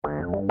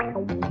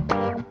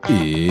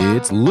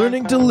It's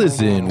Learning to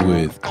Listen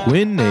with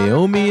Quinn,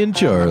 Naomi, and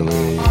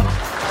Charlie.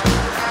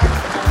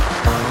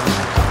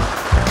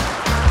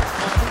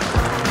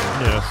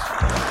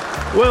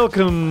 Yes.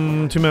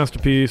 Welcome to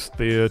Masterpiece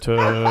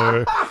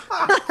Theater.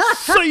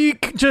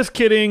 Psych! Just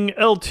kidding.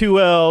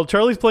 L2L.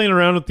 Charlie's playing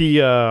around with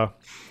the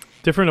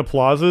different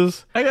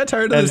applauses. I got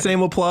tired of the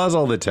same applause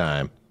all the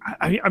time.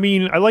 I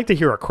mean, I like to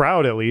hear a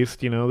crowd at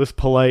least, you know, this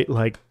polite,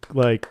 like,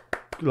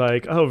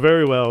 oh,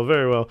 very well,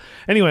 very well.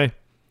 Anyway,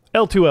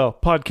 L2L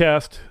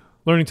podcast,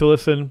 learning to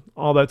listen,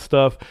 all that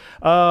stuff.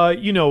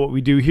 You know what we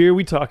do here.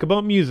 We talk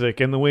about music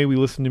and the way we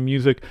listen to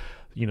music,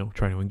 you know,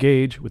 trying to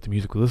engage with the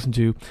music we listen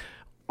to.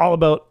 All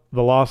about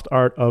the lost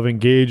art of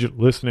engaged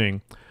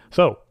listening.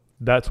 So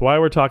that's why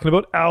we're talking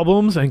about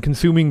albums and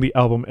consuming the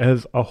album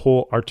as a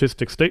whole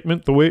artistic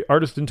statement, the way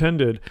artist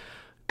intended.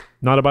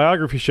 Not a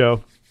biography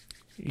show.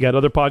 You got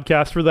other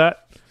podcasts for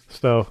that.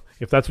 So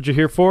if that's what you're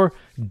here for,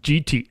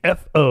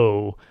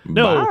 GTFO.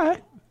 No, Bye.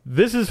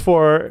 This is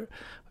for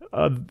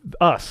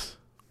us.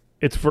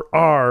 It's for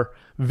our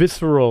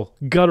visceral,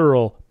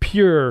 guttural,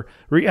 pure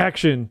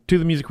reaction to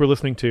the music we're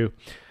listening to.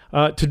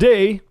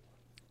 Today,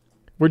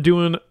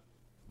 we're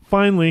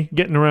finally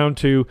getting around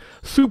to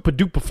Super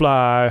Duper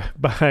Fly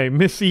by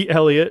Missy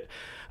Elliott.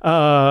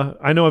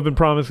 I know I've been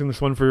promising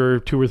this one for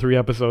 2 or 3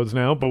 episodes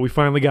now, but we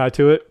finally got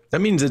to it. That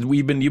means that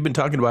you've been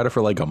talking about it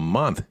for like a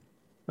month.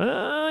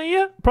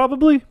 Yeah,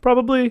 probably.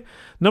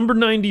 Number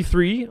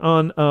 93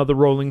 on the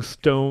Rolling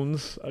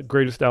Stones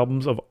greatest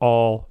albums of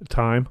all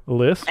time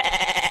list.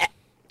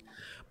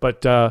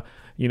 But,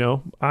 you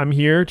know, I'm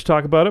here to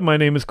talk about it. My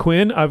name is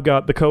Quinn. I've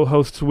got the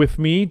co-hosts with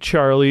me,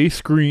 Charlie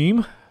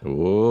Scream.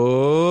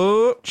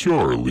 Oh,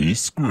 Charlie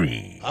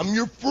Scream. I'm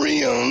your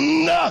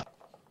friend.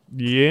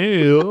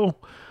 Yeah.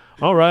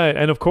 All right.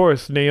 And, of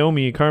course,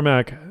 Naomi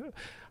Carmack.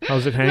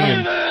 How's it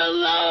hanging?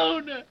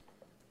 Alone.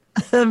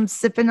 I'm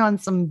sipping on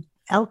some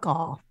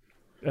alcohol.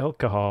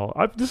 Alcohol.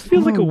 This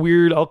feels like a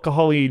weird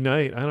alcohol-y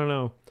night. I don't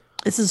know.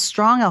 It's a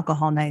strong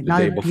alcohol night,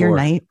 not a beer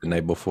night. The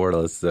night before,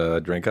 let's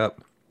drink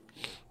up.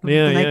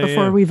 Yeah, the night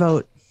before we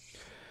vote.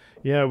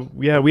 Yeah,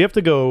 we have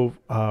to go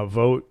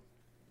vote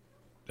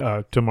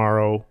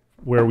tomorrow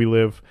where we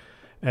live.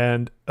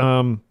 And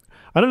I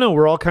don't know,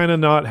 we're all kind of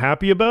not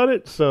happy about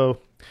it. So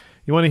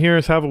you want to hear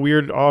us have a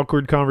weird,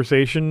 awkward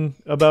conversation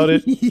about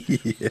it?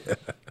 Yeah.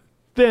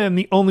 Then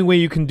the only way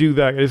you can do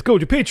that is go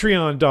to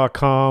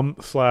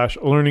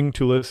patreon.com/learning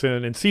to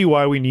listen and see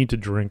why we need to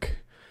drink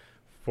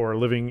for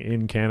living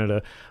in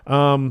Canada.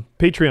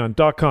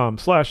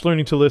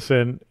 Patreon.com/learning to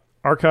listen.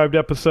 Archived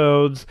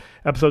episodes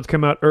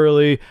come out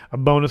early, a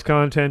bonus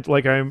content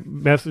like I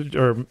mentioned.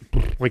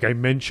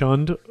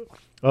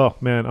 Oh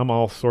man, I'm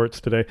all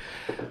sorts today.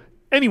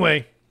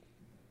 Anyway,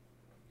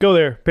 go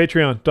there,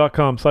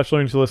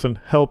 patreon.com/learning to listen.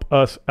 Help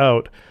us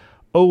out.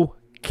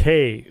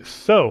 Okay,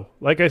 so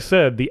like I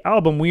said, the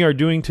album we are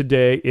doing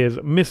today is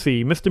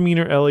Missy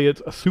Misdemeanor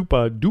Elliott's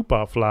Super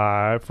Duper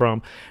Fly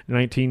from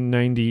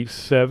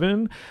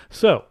 1997.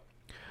 So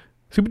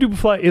Super Duper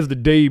Fly is the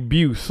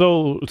debut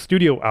solo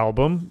studio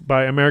album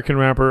by American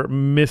rapper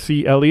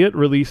Missy Elliott,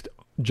 released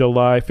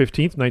July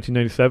 15th,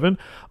 1997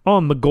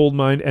 on the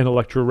Goldmine and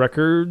Elektra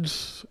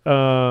Records.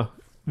 The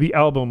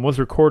album was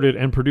recorded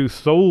and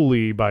produced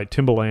solely by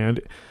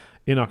Timbaland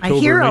in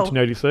October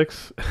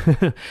 1996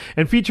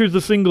 and features the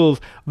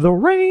singles The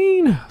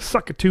Rain,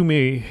 Suck It To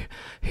Me,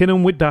 Hit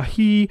 'Em With Da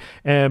He,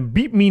 and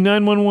Beat Me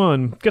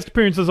 911. Guest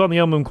appearances on the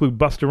album include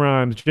Busta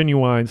Rhymes,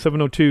 Genuine,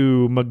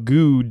 702,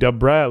 Magoo, Da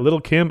Brat, Lil'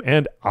 Kim,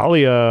 and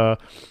Aaliyah.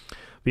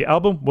 The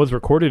album was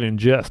recorded in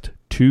just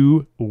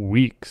 2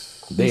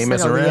 weeks. They ain't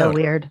messing around.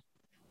 Weird.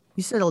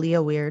 You said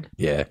Aaliyah weird.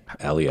 Yeah,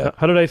 Aaliyah.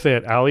 How did I say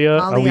it?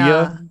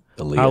 Aaliyah?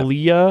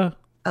 Aaliyah.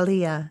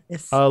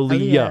 It's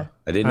Aaliyah.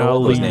 I didn't know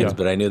all those names,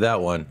 but I knew that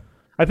one.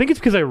 I think it's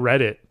because I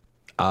read it.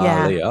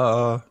 Yeah.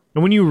 Aaliyah.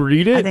 And when you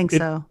read it, I think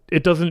so.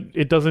 It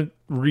doesn't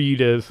read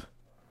as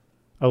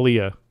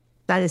Aaliyah.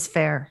 That is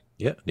fair.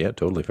 Yeah,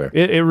 totally fair.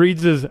 It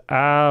reads as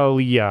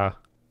Aaliyah.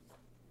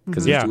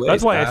 Yeah,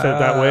 that's why I said it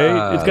that way.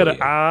 It's got an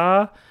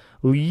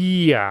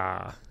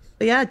Aaliyah.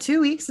 But yeah,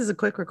 2 weeks is a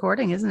quick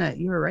recording, isn't it?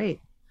 You were right.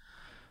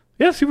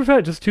 Yeah, super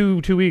fat. Just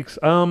two weeks.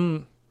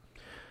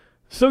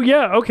 So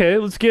yeah, okay,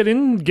 let's get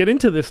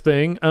into this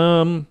thing.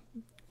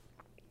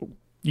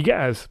 You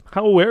guys,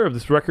 how aware of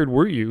this record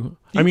were you?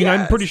 I mean,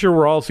 I'm pretty sure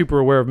we're all super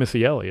aware of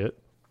Missy Elliott.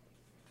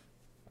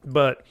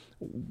 But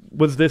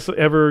was this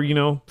ever,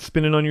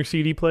 spinning on your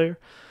CD player?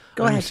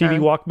 Go on ahead, your CD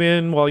Charlie.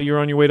 Walkman while you're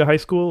on your way to high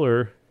school,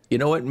 or? You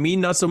know what? Me,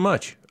 not so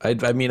much.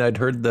 I'd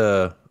heard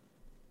the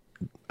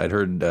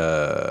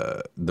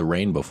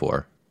Rain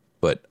before,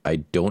 but I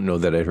don't know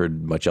that I'd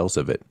heard much else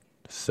of it.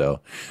 So,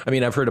 I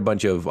mean, I've heard a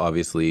bunch of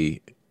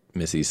obviously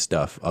Missy's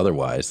stuff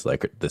otherwise,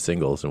 like the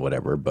singles and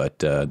whatever,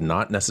 but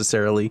not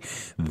necessarily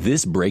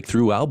this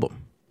breakthrough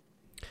album.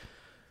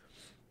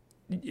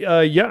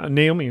 Yeah,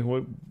 Naomi,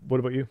 what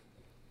about you?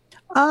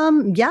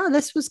 Yeah,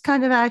 this was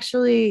kind of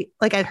actually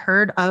like I'd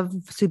heard of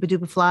Super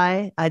Duper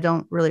Fly. I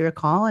don't really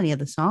recall any of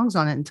the songs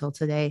on it until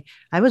today.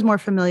 I was more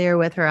familiar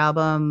with her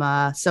album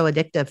So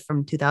Addictive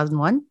from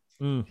 2001.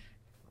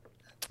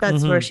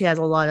 That's where she has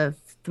a lot of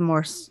the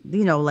more,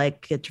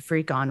 like Get Your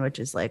Freak On, which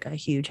is like a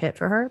huge hit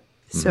for her.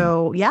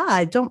 So yeah,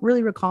 I don't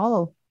really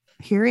recall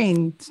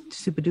hearing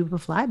Super Duper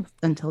Fly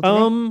until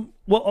today.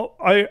 Well,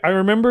 I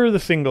remember the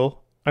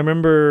single. I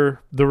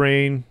remember The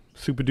Rain,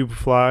 Super Duper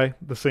Fly,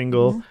 the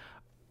single.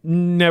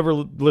 Never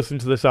listened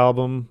to this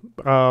album.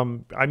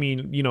 I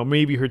mean,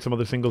 maybe heard some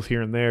other singles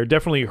here and there.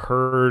 Definitely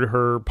heard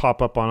her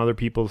pop up on other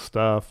people's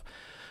stuff.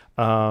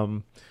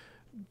 Turns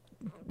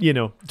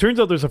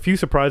out there's a few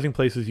surprising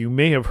places you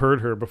may have heard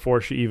her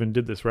before she even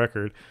did this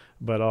record,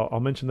 but I'll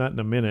mention that in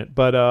a minute.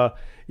 But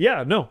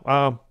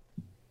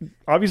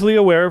obviously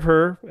aware of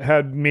her,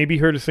 had maybe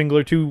heard a single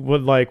or two.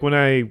 When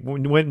I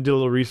went and did a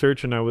little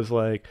research, and I was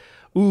like,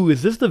 "Ooh,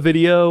 is this the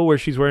video where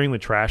she's wearing the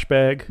trash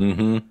bag,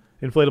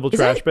 inflatable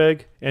trash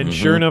bag?" And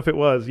sure enough, it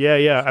was.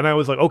 Yeah. And I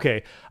was like,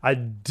 "Okay, I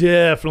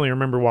definitely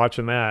remember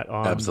watching that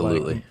on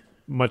Absolutely.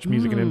 Much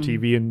Music and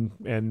MTV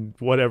and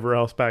whatever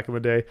else back in the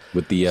day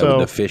with the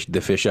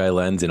fisheye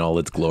lens in all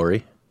its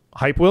glory."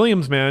 Hype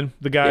Williams, man,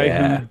 the guy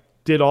who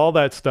did all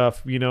that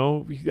stuff.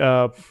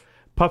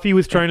 Puffy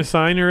was trying to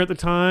sign her at the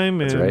time,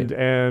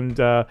 and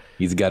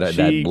he's got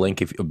that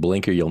blink if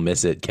blinker you'll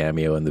miss it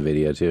cameo in the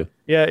video too.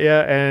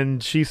 Yeah,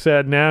 and she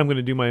said, "Nah, I'm going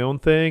to do my own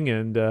thing,"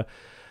 and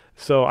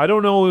so I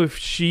don't know if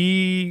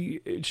she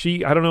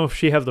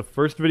has the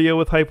first video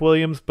with Hype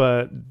Williams,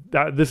 but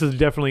this is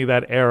definitely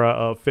that era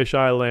of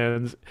fisheye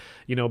lens,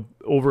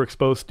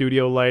 overexposed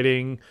studio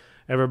lighting,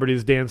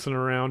 everybody's dancing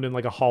around in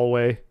like a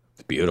hallway.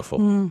 It's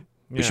beautiful.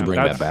 We should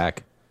bring that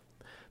back.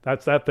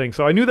 That's that thing.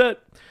 So I knew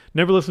that.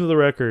 Never listened to the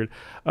record.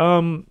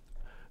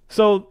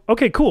 So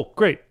okay, cool,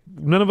 great.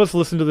 None of us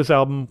listened to this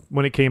album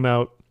when it came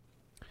out.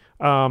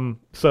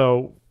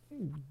 So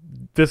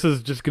this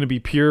is just going to be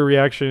pure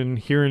reaction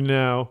here and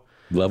now.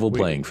 Level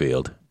playing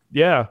field.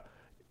 Yeah.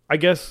 I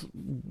guess,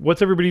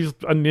 what's everybody's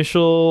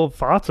initial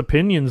thoughts,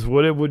 opinions?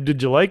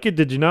 Did you like it?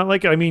 Did you not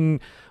like it? I mean,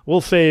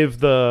 we'll save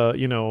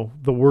the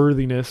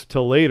worthiness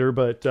till later,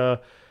 but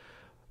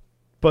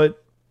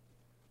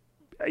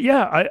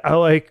yeah, I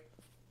like.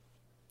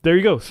 There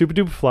you go, Super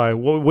Duper Fly.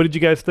 What did you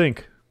guys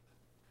think?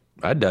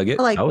 I dug it.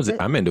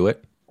 I'm into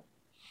it.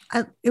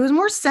 It was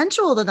more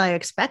sensual than I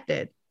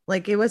expected.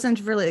 Like it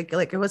wasn't really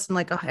like it wasn't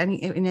like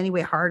in any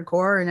way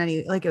hardcore and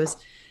it was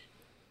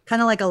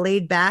kind of like a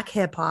laid back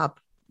hip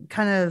hop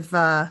kind of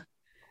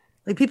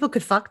like people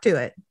could fuck to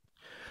it.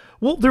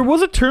 Well, there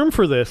was a term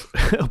for this,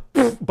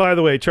 by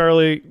the way,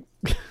 Charlie.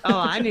 Oh,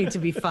 I need to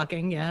be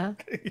fucking, yeah.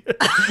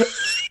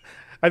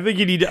 I think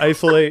you need to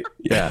isolate.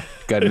 Yeah,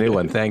 got a new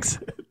one. Thanks.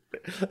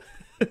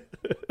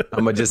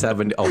 I'm gonna just have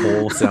a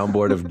whole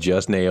soundboard of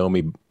just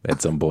Naomi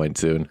at some point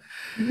soon.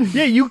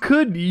 Yeah, you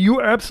could.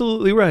 You're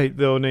absolutely right,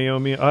 though,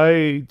 Naomi.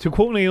 To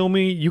quote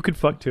Naomi, you could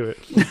fuck to it.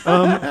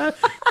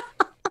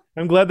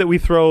 I'm glad that we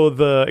throw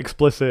the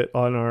explicit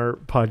on our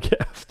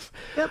podcasts.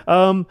 Yep.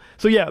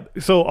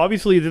 So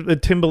obviously the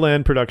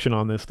Timbaland production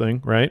on this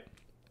thing, right?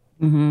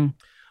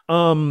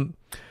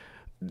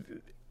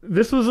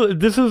 This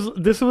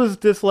was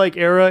this like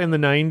era in the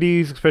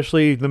 90s,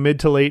 especially the mid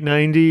to late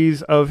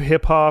 90s of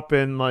hip hop,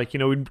 and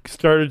we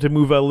started to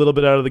move a little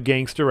bit out of the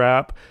gangster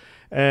rap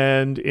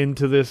and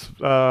into this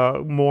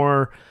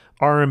more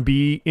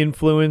R&B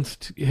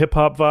influenced hip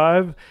hop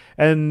vibe.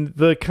 And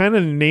the kind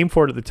of name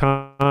for it at the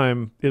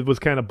time, it was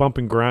kind of bump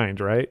and grind,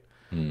 right?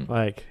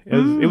 Like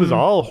it was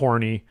all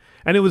horny,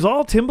 and it was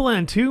all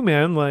Timbaland too,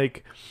 man.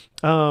 Like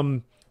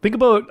think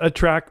about a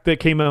track that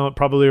came out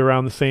probably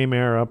around the same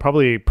era.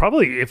 Probably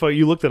if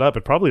you looked it up,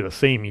 it's probably the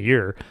same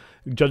year,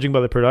 judging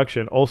by the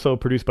production. Also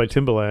produced by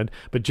Timbaland,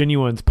 but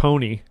Genuine's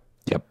Pony.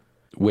 Yep.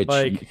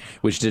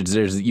 Which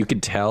you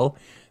could tell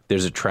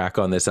there's a track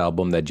on this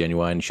album that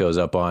Genuine shows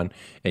up on,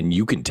 and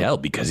you can tell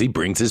because he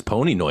brings his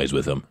pony noise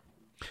with him.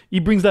 He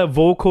brings that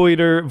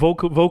vocoder,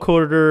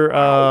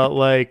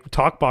 like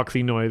talk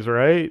boxy noise,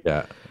 right?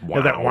 Yeah.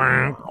 That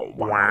whamp,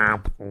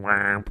 whamp,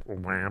 whamp,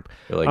 whamp.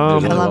 I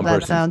love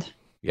that sound.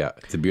 Yeah,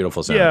 it's a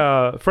beautiful sound.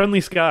 Yeah,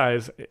 Friendly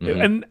Skies.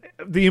 And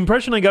the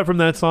impression I got from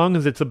that song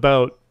is it's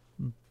about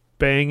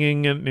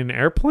banging an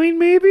airplane,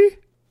 maybe?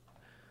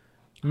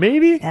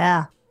 Maybe?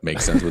 Yeah.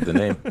 Makes sense with the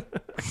name. I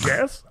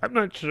guess. I'm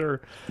not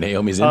sure.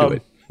 Naomi's into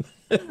it.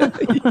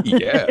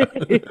 Yeah.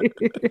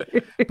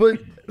 But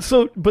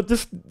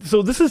this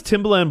is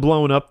Timbaland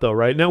blowing up though,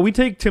 right? Now we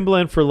take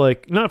Timbaland for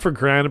not for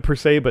granted per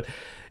se, but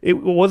it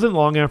wasn't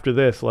long after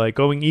this,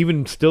 going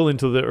even still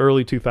into the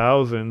early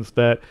 2000s,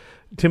 that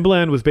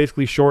Timbaland was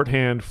basically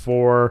shorthand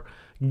for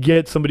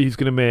get somebody who's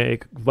going to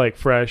make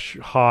fresh,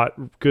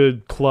 hot,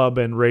 good club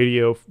and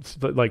radio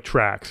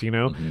tracks,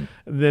 And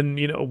then,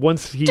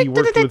 once he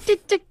worked with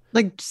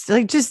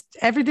just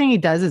everything he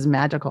does is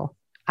magical.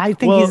 I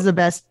think he's the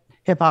best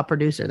hip hop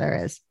producer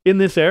there is in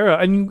this era.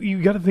 And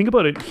you got to think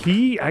about it.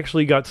 He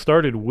actually got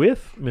started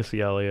with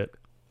Missy Elliott.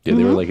 Yeah,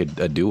 they were like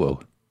a duo.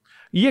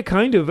 Yeah,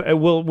 kind of.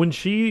 Well, when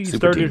she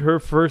started her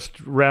first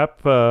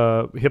rap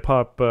hip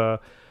hop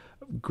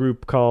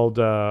group called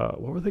what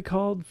were they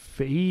called?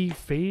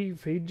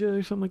 Phaja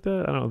or something like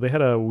that. I don't know. They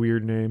had a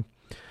weird name.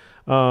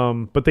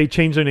 But they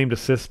changed their name to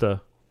Sista.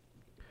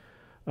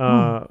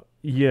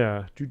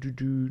 Yeah.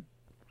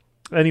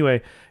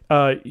 Anyway,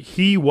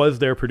 he was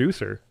their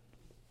producer.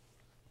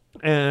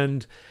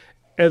 And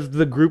as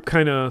the group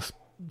kind of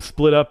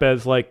split up,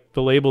 as like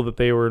the label that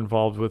they were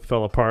involved with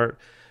fell apart,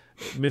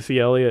 Missy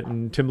Elliott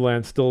and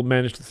Timbaland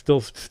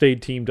still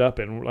stayed teamed up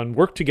and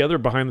worked together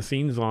behind the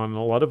scenes on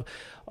a lot of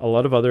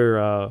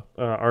other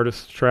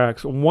artists'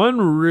 tracks. One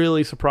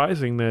really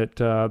surprising that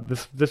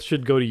this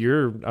should go to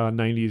your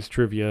 90s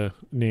trivia,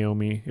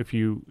 Naomi, if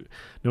you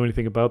know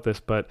anything about this,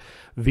 but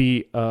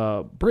the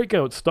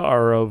breakout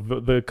star of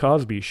the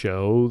Cosby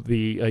Show,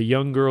 a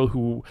young girl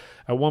who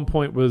at one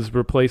point was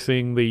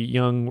replacing the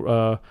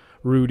young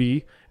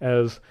Rudy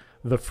as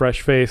the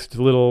fresh-faced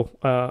little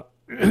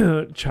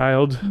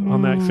child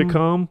on that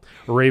sitcom,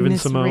 Raven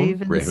Miss Simone.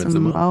 Raven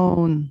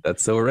Simone.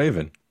 That's so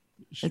Raven.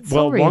 It's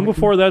Well, so long Raven.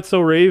 before That's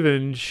So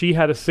Raven, she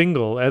had a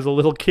single as a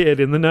little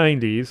kid in the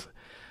 90s.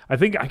 I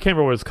can't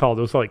remember what it's called.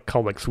 It was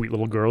called Sweet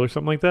Little Girl or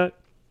something like that.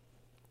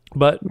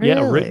 But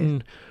yeah,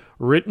 Really?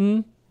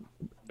 written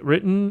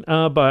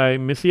by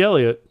Missy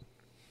Elliott.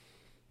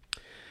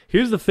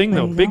 Here's the thing,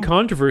 though, There you big go.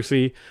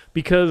 controversy,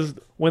 because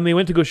when they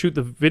went to go shoot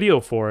the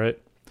video for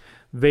it,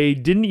 they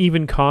didn't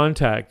even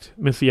contact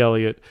Missy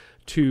Elliott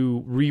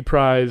to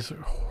reprise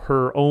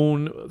her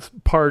own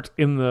part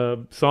in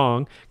the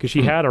song, because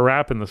she had a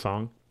rap in the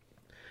song.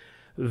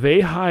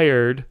 They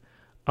hired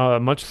a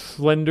much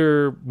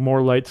slender,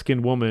 more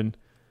light-skinned woman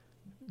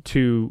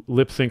to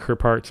lip sync her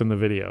parts in the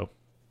video.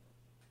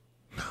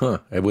 Huh.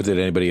 Was it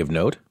anybody of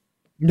note?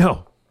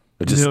 No,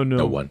 Or just No.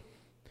 no one.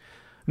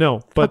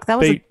 no, but Look, that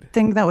was they, a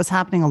thing that was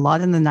happening a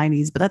lot in the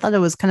 90s, but I thought it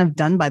was kind of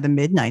done by the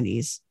mid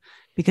 90s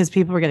because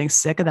people were getting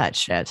sick of that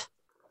shit.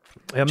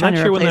 I'm Trying not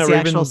to sure when replace that the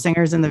Raven. actual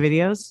singers in the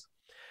videos.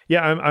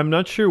 Yeah, I'm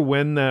not sure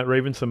when that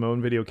Raven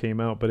Simone video came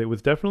out, but it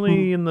was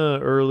definitely in the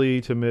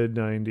early to mid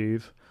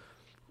 90s.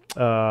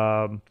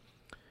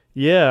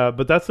 Yeah,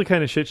 but that's the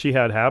kind of shit she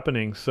had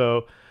happening.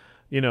 So,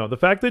 the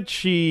fact that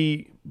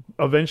she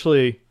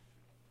eventually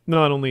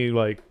not only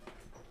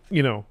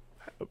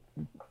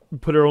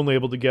put her own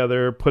label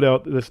together, put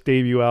out this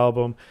debut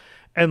album,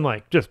 and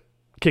just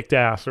kicked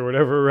ass or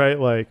whatever,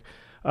 right?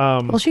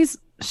 Well, she's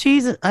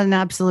an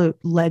absolute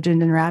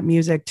legend in rap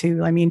music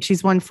too. I mean,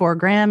 she's won 4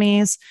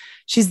 Grammys.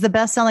 She's the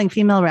best-selling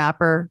female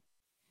rapper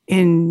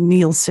in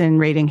Nielsen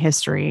rating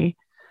history.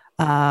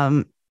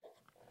 And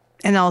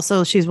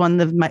also she's won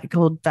the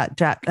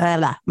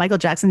Michael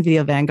Jackson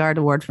Video Vanguard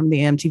Award from the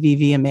MTV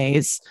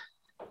VMAs.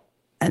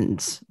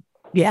 And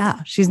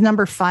yeah, she's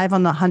number 5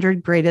 on the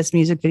 100 greatest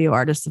music video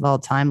artists of all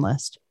time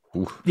list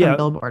from Yeah.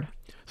 Billboard.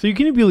 So you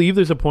can believe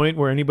there's a point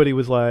where anybody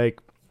was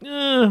like,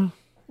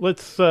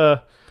 let's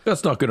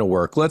That's not going to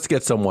work. Let's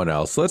get someone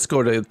else. Let's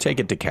take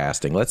it to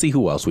casting. Let's see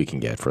who else we can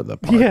get for the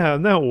part. yeah,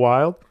 isn't that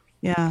wild?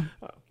 Yeah.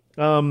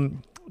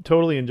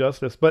 Totally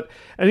injustice. But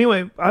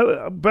anyway,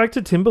 back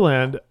to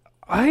Timbaland.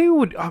 I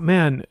would, I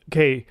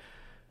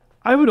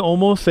would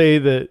almost say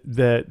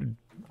that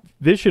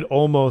this should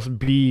almost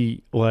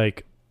be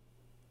like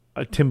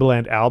a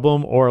Timbaland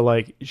album,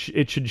 or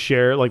it should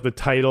share, the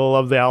title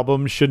of the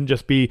album shouldn't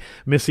just be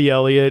Missy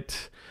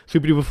Elliott,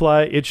 Super Duper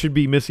Fly. It should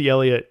be Missy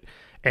Elliott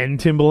and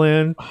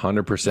Timbaland.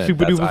 100%.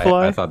 Super Duper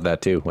Fly? I thought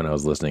that too when I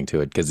was listening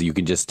to it, because you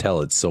can just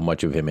tell it's so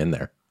much of him in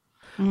there.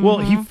 Well,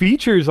 he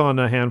features on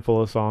a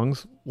handful of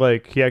songs.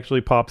 He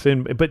actually pops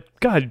in. But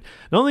God,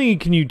 not only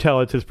can you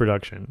tell it's his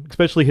production,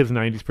 especially his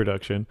 90s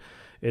production,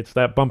 it's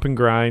that bump and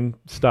grind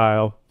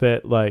style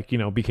that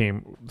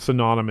became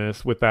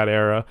synonymous with that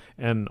era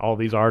and all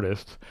these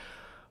artists.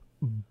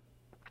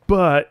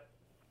 But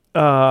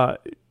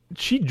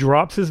she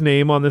drops his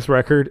name on this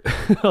record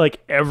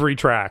every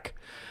track.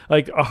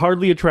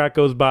 Hardly a track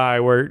goes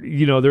by where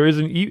there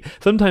isn't.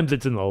 Sometimes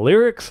it's in the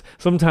lyrics.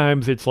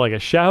 Sometimes it's a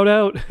shout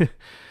out.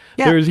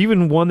 Yeah. There's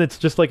even one that's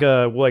just like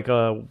a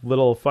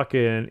little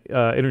fucking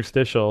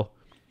interstitial.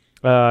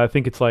 I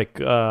think it's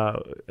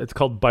it's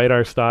called "Bite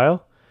Our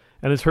Style,"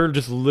 and it's her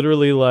just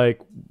literally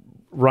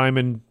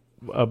rhyming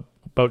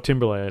about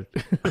Timberland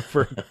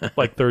for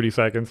 30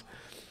 seconds.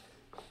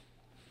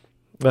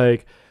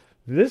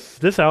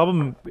 This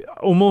album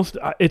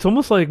it's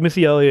almost like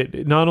Missy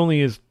Elliott not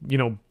only is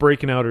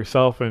breaking out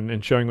herself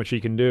and showing what she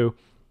can do,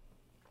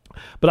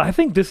 but I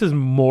think this is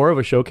more of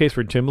a showcase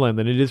for Timbaland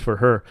than it is for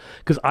her,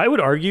 because I would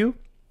argue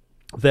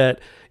that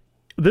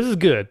this is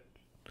good,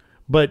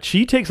 but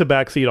she takes a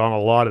backseat on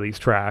a lot of these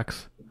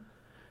tracks.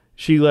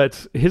 She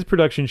lets his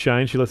production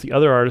shine, she lets the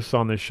other artists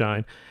on this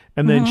shine,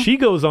 and then she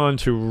goes on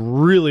to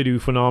really do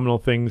phenomenal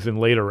things in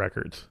later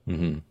records.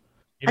 Mm-hmm.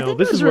 I think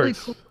this it was is where really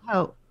it's cool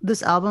how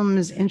this album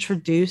is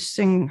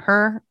introducing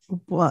her,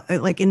 in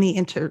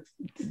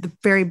the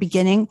very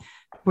beginning,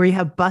 where you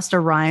have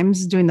Busta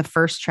Rhymes doing the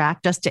first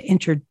track just to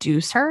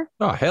introduce her.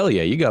 Oh, hell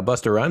yeah. You got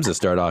Busta Rhymes to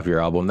start off your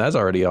album. That's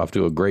already off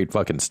to a great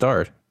fucking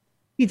start.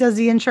 He does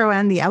the intro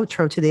and the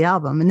outro to the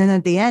album. And then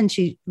at the end,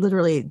 she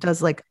literally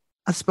does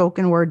a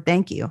spoken word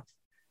thank you.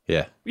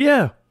 Yeah.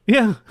 yeah.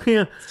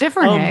 It's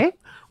different, hey?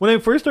 When I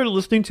first started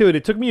listening to it,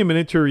 it took me a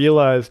minute to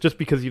realize, just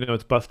because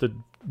it's Busta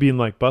being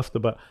like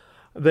Busta, but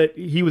that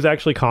he was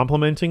actually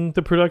complimenting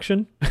the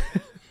production.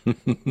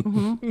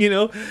 You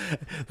know,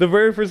 the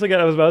very first thing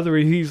out of his mouth where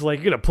he's like,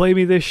 "You're gonna play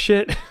me this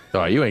shit."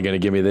 Oh, you ain't gonna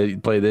give me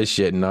play this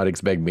shit and not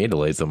expect me to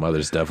lay some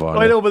other stuff on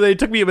I it. know, but it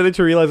took me a minute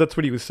to realize that's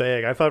what he was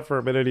saying. I thought for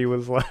a minute he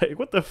was like,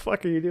 "What the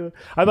fuck are you doing?"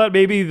 I thought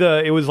maybe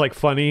it was like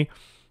funny,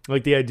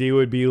 like the idea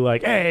would be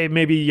like, "Hey,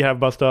 maybe you have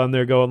Busta on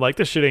there going like,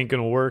 this shit ain't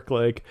gonna work,"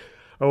 like,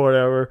 or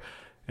whatever,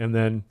 and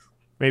then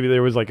maybe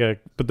there was like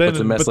What's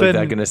a mess like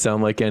that gonna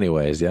sound like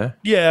anyways? Yeah.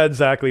 Yeah,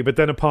 exactly. But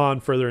then upon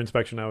further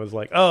inspection, I was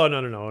like, "Oh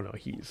no,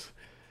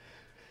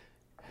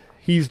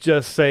 he's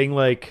just saying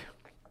like,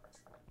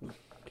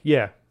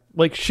 yeah,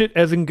 like shit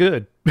as in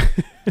good."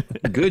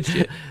 Good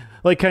shit.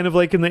 Like kind of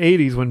like in the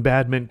 80s when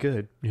bad meant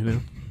good, you know?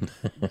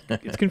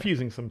 It's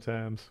confusing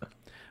sometimes.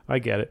 I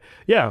get it.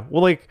 Yeah,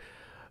 well like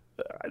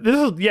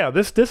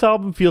this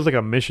album feels like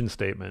a mission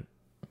statement,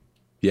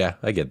 Yeah,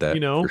 I get that.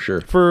 you know? for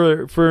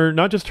sure. For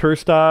not just her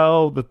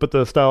style, but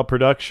the style of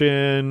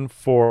production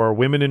for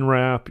women in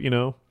rap, you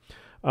know?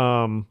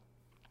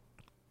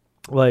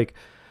 Like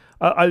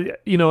I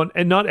you know,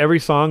 and not every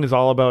song is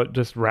all about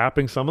just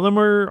rapping. Some of them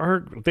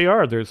are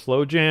there's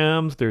slow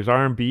jams, there's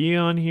R&B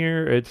on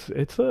here.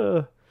 It's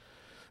a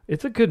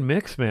good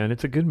mix, man.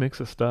 It's a good mix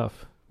of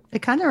stuff.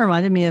 It kind of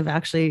reminded me of,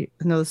 actually,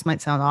 I know this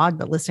might sound odd,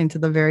 but listening to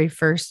the very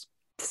first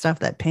stuff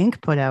that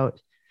Pink put out,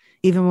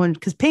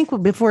 because Pink,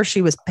 before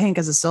she was Pink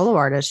as a solo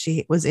artist,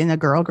 she was in a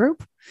girl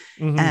group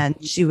and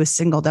she was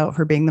singled out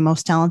for being the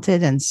most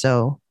talented. And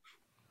so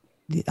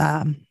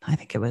I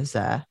think it was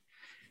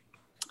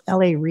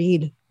L.A.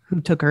 Reid who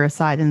took her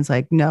aside and was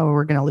like, "No,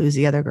 we're going to lose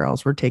the other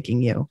girls. We're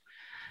taking you."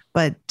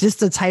 But just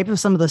the type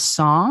of some of the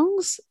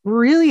songs,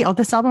 really,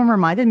 this album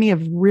reminded me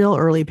of real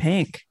early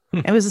Pink.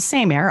 It was the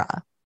same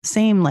era,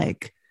 same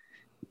like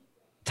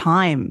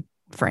time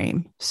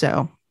frame.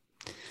 So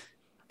I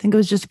think it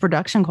was just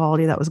production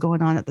quality that was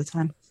going on at the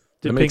time.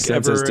 That makes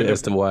sense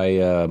as to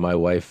why my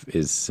wife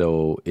is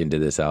so into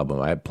this album.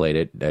 I played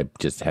it. I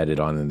just had it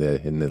on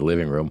in the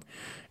living room.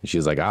 And she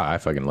was like, I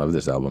fucking love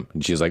this album.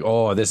 And she was like,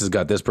 "Oh, this has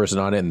got this person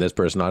on it and this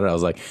person on it." I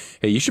was like,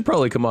 "Hey, you should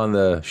probably come on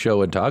the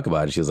show and talk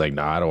about it." She was like,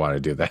 "No, I don't want to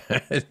do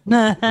that."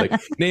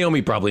 Like,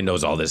 Naomi probably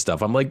knows all this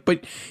stuff. I'm like,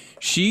 but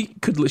she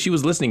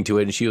was listening to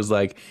it and she was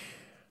like,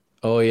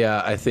 "Oh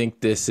yeah, I think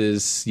this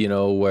is,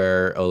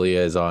 where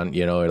Aaliyah is on,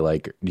 or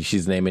like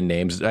she's naming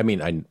names." I mean,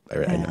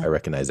 I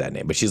recognize that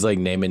name, but she's like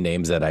naming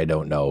names that I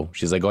don't know.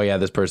 She's like, "Oh yeah,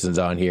 this person's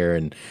on here,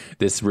 and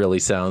this really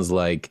sounds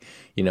like,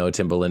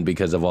 Timbaland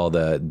because of all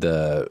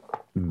the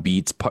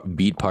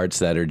beat parts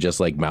that are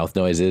just like mouth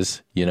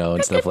noises,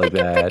 and stuff like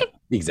that."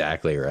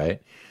 Exactly right.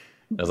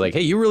 I was like,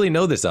 "Hey, you really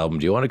know this album?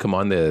 Do you want to come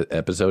on the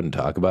episode and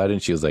talk about it?"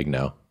 And she was like,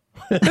 "No,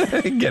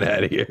 get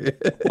out of here."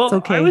 Well, It's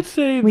okay. I would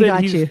say We that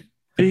got you.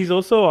 he's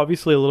also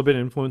obviously a little bit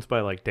influenced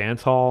by like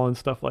dance hall and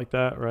stuff like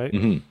that, right?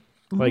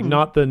 Like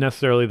not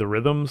necessarily the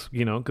rhythms,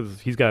 because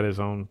he's got his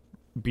own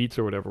beats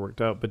or whatever worked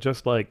out, but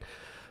just like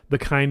the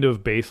kind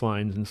of bass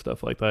lines and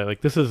stuff like that.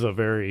 Like this is a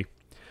very,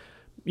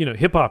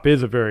 hip hop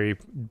is a very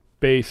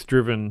bass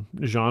driven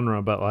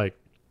genre, but like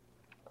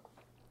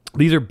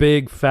these are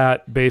big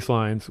fat bass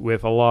lines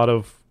with a lot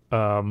of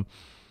what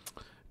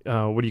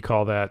do you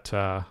call that?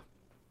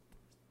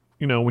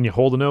 When you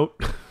hold a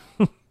note.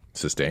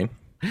 Sustain.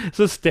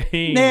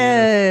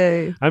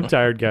 No. I'm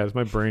tired, guys.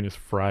 My brain is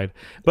fried.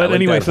 But I like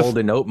anyway, that hold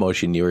a note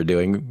motion you were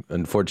doing.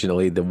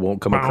 Unfortunately, that won't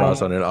come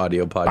across on an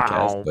audio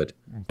podcast. But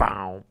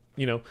bow,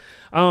 a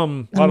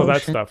lot of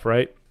that stuff,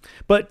 right?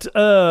 But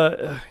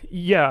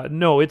yeah,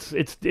 no, it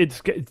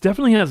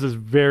definitely has this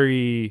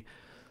very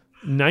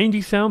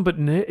 90s sound, but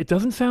it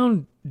doesn't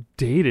sound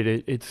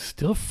dated. It's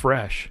still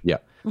fresh. yeah,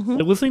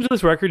 Like, listening to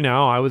this record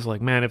now, I was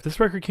like, man, if this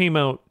record came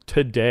out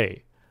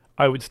today,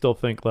 I would still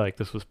think like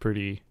this was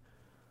pretty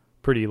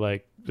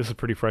like this is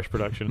pretty fresh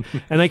production.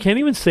 And I can't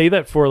even say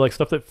that for like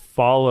stuff that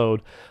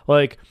followed,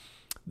 like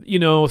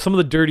some of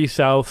the Dirty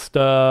South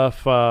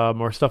stuff,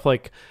 or stuff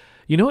like,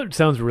 what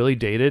sounds really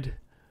dated?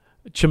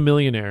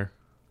 Chamillionaire.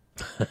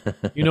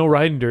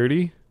 Riding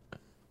Dirty.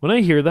 When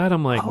I hear that,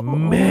 I'm like,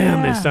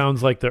 man, this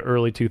sounds like the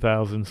early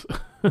 2000s.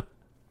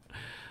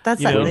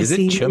 That's like is it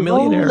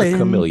Chamillionaire or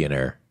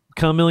Chamillionaire?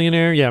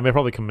 Chamillionaire, yeah,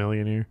 probably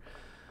Chamillionaire.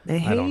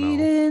 They I don't know.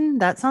 hated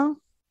that song.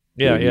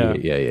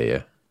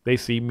 Yeah. They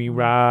see me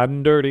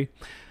riding dirty.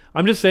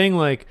 I'm just saying,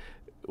 like,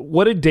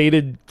 what a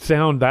dated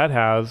sound that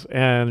has,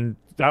 and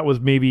that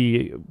was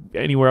maybe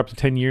anywhere up to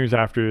 10 years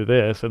after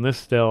this, and this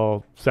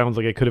still sounds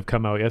like it could have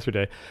come out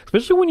yesterday.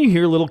 Especially when you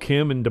hear Lil'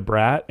 Kim and Da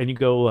Brat, and you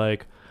go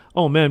like,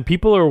 oh man,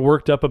 people are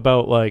worked up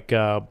about like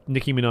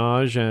Nicki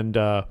Minaj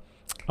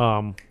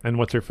and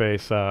what's her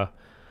face,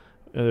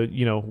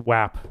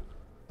 WAP.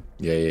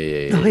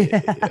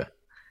 Yeah.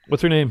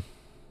 What's her name?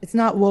 It's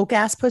not woke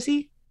ass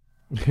pussy.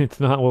 It's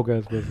not woke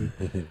ass pussy.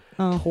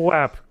 Oh.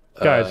 WAP.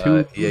 Guys,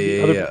 who?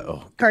 Yeah.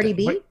 Oh, Cardi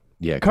B.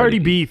 yeah. Cardi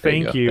B. There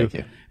Thank go. you. Thank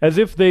you. As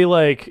if they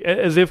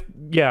as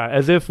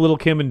if Lil'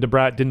 Kim and Da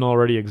Brat didn't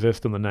already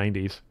exist in the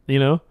 90s,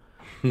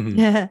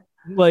 Yeah.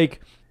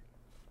 Like,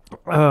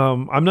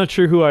 I'm not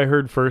sure who I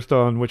heard first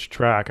on which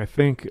track. I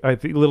think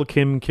Lil'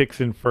 Kim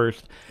kicks in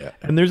first. Yeah.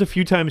 And there's a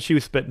few times she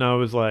was spitting, I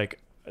was like,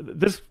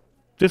 this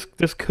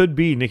this could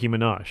be Nicki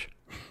Minaj.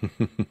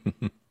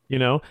 You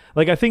know,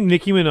 like I think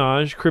Nicki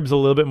Minaj cribs a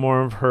little bit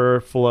more of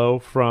her flow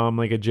from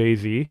like a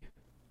Jay-Z,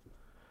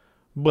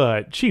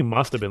 but she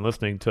must have been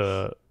listening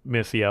to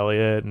Missy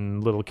Elliott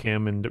and Little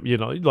Kim, and you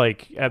know,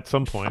 like at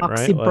some point,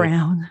 Foxy right?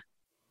 Brown.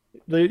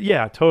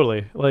 Yeah,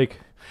 totally. Like,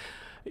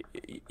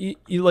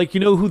 like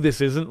you know who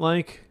this isn't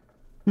like?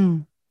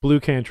 Blue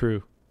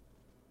Cantrell.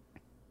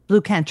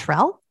 Blue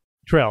Cantrell?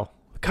 Trell.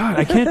 God,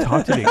 I can't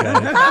talk to you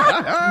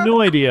guys.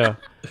 No idea.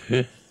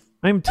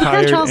 I'm Blue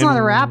tired. Cantrell's not a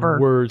and rapper,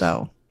 worse.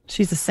 though.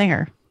 She's a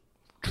singer.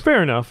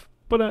 Fair enough,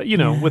 but you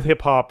know, with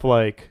hip hop,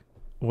 like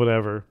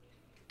whatever.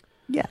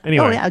 Yeah.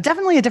 Anyway. Oh, yeah.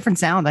 Definitely a different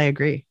sound. I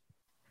agree.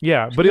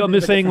 Yeah, but I'm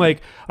just saying,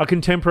 like a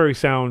contemporary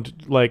sound,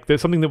 like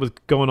there's something that was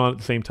going on at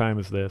the same time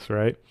as this,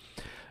 right?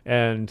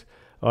 And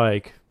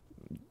like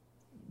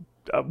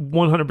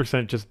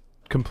 100% just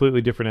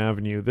completely different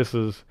avenue. This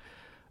is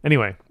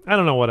anyway. I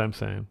don't know what I'm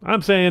saying.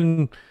 I'm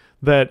saying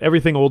that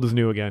everything old is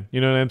new again.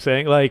 You know what I'm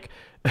saying? Like,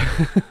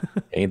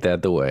 Ain't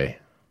that the way?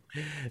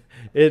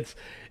 it's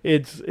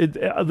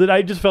that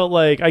I just felt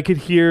like I could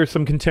hear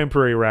some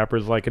contemporary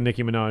rappers like a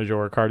Nicki Minaj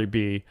or a Cardi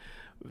B.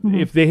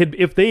 If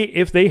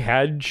they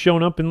had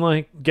shown up and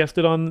like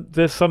guested on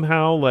this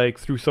somehow, like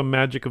through some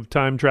magic of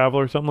time travel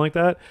or something like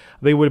that,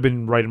 they would have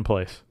been right in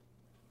place.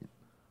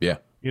 Yeah.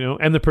 You know,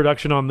 and the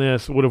production on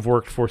this would have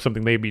worked for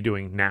something they'd be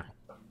doing now.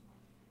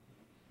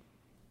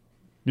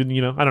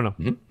 You know, I don't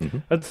know.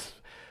 That's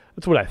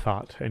what I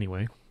thought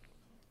anyway.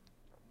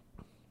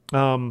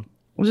 I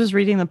was just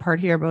reading the part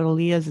here about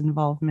Aaliyah's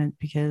involvement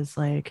because,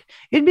 like,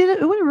 it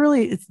would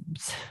really, it's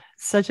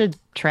such a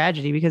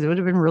tragedy because it would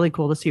have been really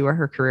cool to see where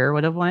her career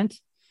would have went.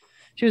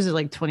 She was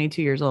like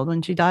 22 years old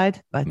when she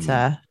died, but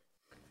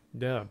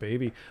yeah,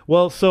 baby.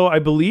 Well, so I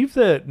believe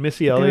that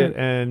Missy Elliott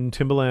and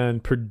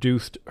Timbaland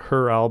produced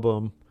her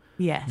album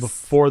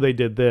before they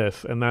did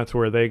this, and that's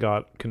where they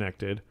got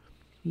connected.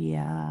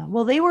 Yeah.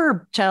 Well, they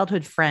were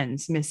childhood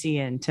friends, Missy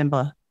and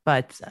Timba,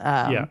 but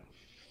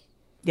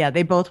yeah,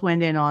 they both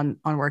went in on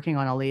working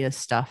on Aaliyah's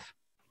stuff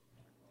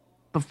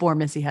before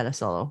Missy had a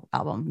solo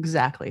album.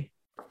 Exactly.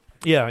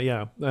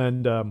 Yeah.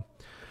 And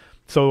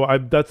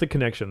so that's the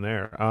connection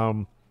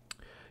there.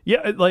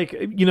 Yeah, like,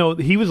 you know,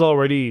 they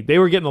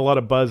were getting a lot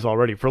of buzz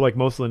already for like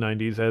most of the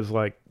 90s as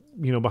like,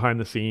 you know, behind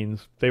the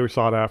scenes. They were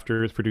sought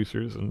after as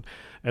producers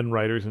and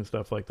writers and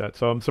stuff like that.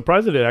 So I'm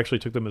surprised that it actually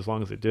took them as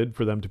long as it did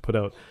for them to put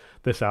out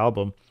this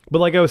album. But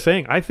like I was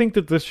saying, I think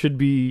that this should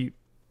be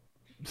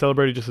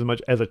celebrated just as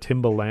much as a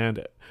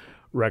Timbaland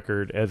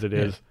record as it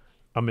is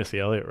a Missy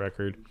Elliott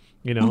record,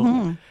 you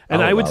know?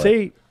 And I would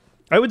say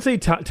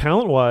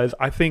talent-wise,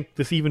 I think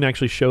this even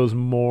actually shows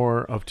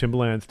more of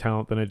Timbaland's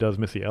talent than it does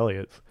Missy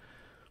Elliott's.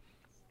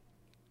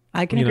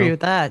 I can agree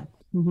with that.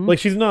 Like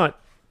she's no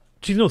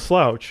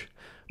slouch,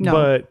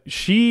 but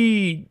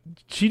she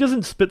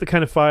doesn't spit the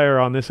kind of fire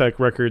on this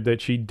record that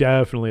she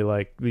definitely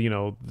like, you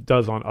know,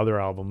 does on other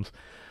albums.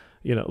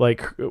 You know,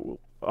 like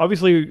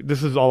obviously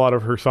this is a lot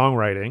of her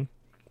songwriting.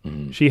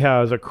 She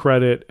has a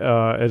credit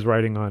as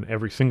writing on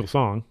every single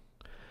song,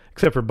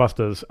 except for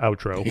Busta's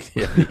outro,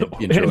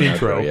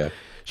 intro. Yeah.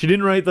 She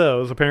didn't write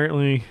those.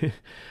 Apparently,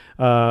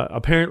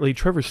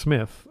 Trevor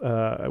Smith,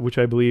 which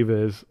I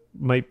believe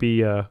might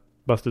be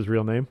Busta's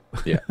real name.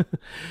 Yeah.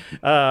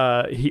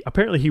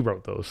 He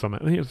wrote those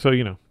somehow. So,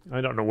 you know,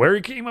 I don't know where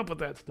he came up with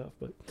that stuff,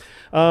 but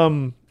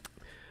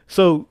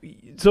so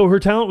her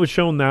talent was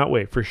shown that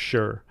way for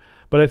sure.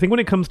 But I think when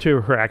it comes to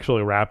her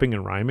actually rapping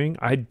and rhyming,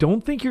 I don't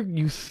think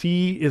you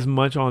see as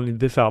much on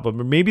this album.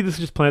 Or maybe this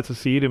just plants a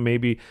seed and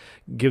maybe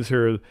gives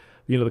her,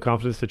 you know, the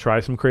confidence to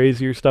try some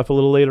crazier stuff a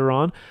little later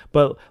on.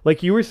 But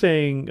like you were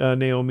saying,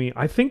 Naomi,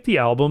 I think the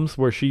albums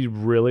where she's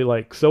really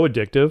like so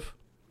addictive,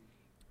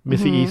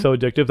 Missy E, So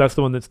Addictive, that's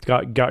the one that's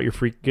got your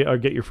freak,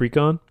 Get Your Freak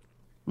On.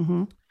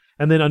 And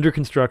then Under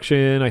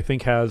Construction, I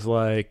think has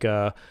like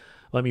Let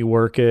Me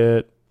Work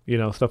It, you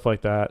know, stuff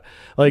like that.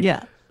 Like,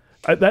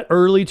 that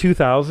early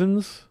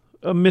 2000s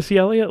Missy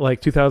Elliott,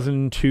 like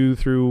 2002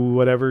 through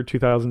whatever,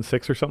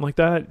 2006 or something like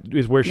that,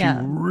 is where she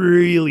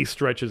really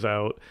stretches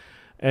out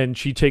and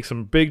she takes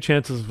some big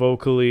chances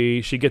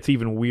vocally. She gets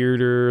even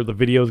weirder. The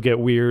videos get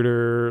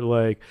weirder.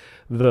 Like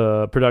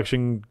the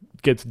production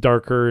gets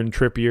darker and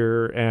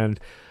trippier. And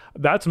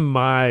that's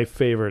my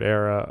favorite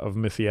era of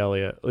Missy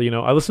Elliott. You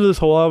know, I listened to this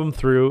whole album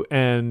through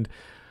and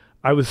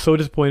I was so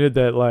disappointed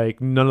that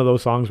like none of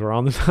those songs were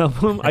on this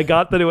album. I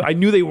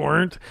knew they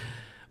weren't.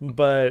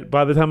 But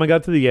by the time I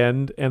got to the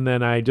end, and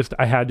then I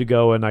had to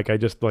go and like I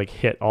just like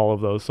hit all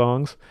of those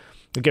songs,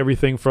 like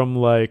everything from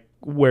like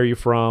Where You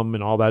From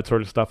and all that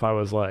sort of stuff. I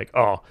was like,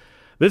 oh,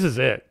 this is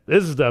it.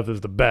 This stuff is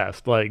the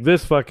best. Like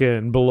this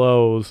fucking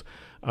blows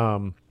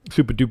Super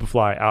Duper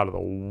Fly out of the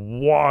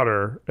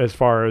water as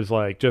far as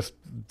like just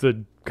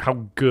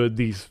how good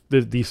these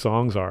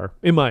songs are,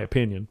 in my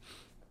opinion.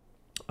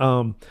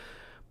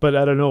 But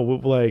I don't know,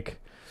 like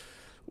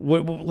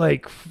what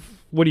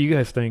do you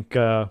guys think?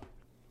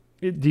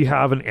 Do you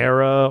have an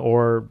era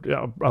or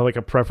like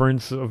a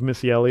preference of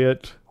Missy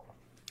Elliott?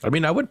 I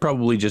mean, I would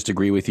probably just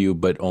agree with you,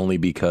 but only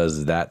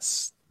because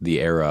that's the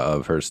era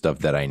of her stuff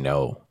that I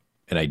know,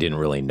 and I didn't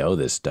really know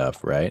this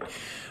stuff, right?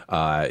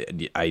 I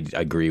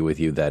agree with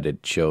you that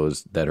it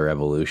shows that her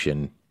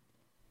evolution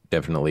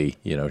definitely,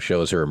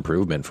 shows her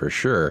improvement for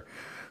sure.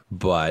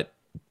 But,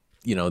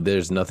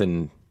 there's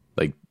nothing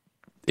like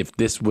if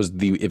this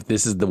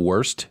is the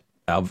worst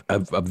of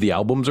the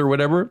albums or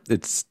whatever,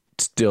 it's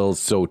still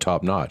so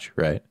top notch,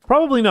 right?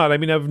 Probably not. I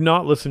mean, I've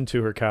not listened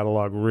to her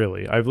catalog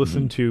really. I've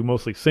listened to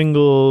mostly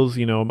singles.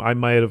 I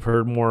might have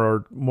heard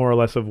more or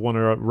less of one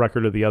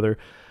record or the other.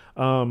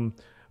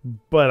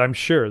 But I'm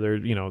sure there,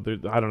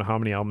 I don't know how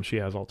many albums she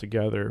has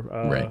altogether.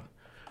 Right.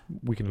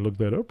 We can look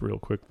that up real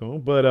quick though.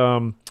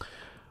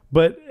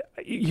 But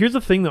here's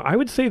the thing though. I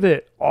would say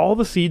that all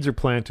the seeds are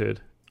planted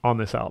on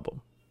this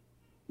album.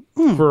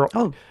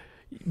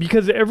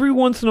 Because every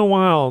once in a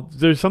while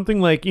there's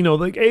something like,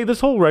 hey, this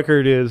whole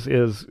record is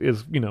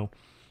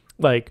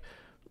like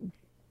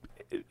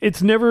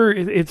it's never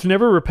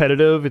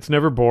repetitive, it's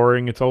never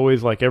boring. It's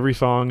always like every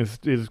song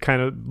is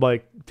kind of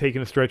like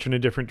taking a stretch in a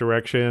different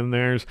direction.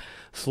 There's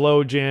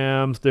slow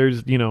jams,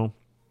 there's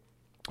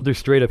there's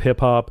straight up hip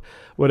hop,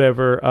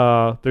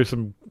 whatever. There's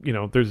some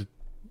there's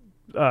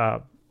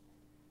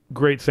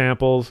great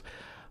samples.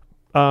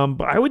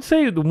 But I would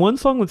say the one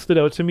song that stood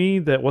out to me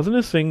that wasn't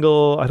a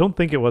single, I don't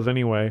think it was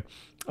anyway,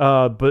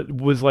 but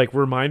was like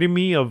reminding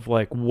me of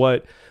like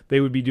what they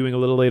would be doing a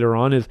little later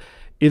on is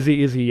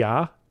Izzy Izzy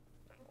Ya.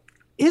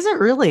 Is it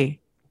really?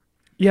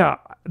 Yeah,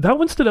 that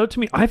one stood out to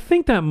me. I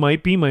think that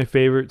might be my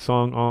favorite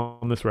song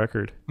on this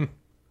record. Okay,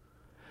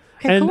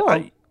 And cool.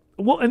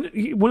 and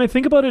when I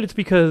think about it, it's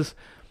because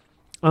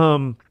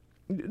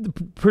the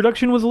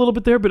production was a little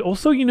bit there, but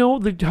also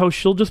how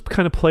she'll just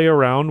kind of play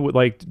around with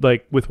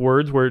like with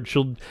words where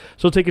she'll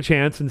take a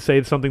chance and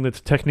say something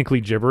that's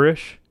technically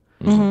gibberish,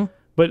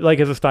 but like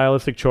as a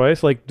stylistic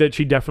choice, like that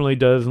she definitely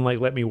does, and like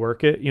Let Me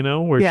Work It,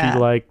 where Yeah. she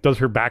like does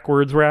her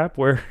backwards rap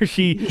where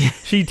she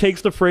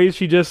takes the phrase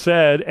she just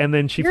said and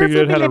then she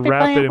figured out how to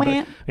rap it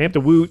and amp to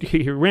woot,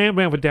 ram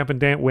with damp and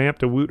damp wamp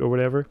to woot or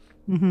whatever.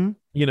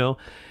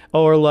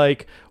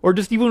 Or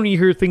just even when you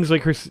hear things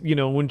like her,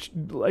 when she,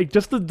 like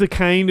just the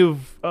kind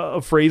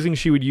of phrasing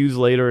she would use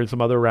later in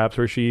some other raps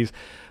where she's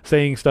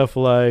saying stuff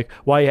like,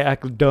 why you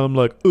act dumb,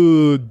 like,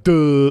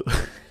 duh.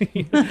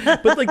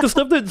 But like the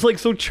stuff that's like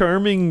so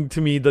charming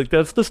to me, like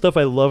that's the stuff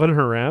I love in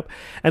her rap.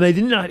 And I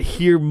did not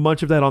hear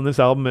much of that on this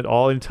album at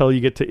all until you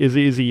get to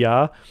Izzy Izzy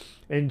Ya.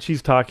 And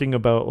she's talking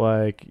about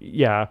like,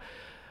 yeah.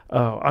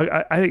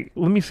 I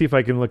let me see if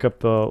I can look up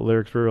the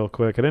lyrics real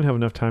quick. I didn't have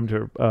enough time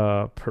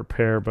to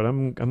prepare, but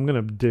I'm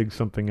gonna dig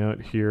something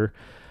out here,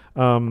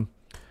 and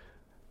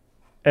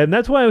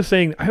that's why I was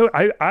saying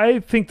I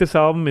think this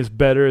album is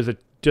better as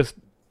it's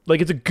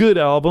a good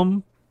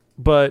album,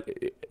 but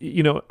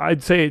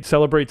I'd say it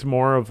celebrates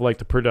more of like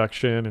the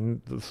production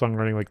and the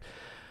songwriting,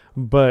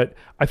 but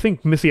I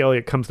think Missy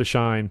Elliott comes to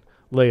shine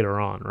later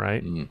on,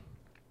 right?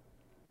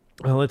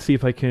 Let's see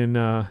if I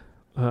can.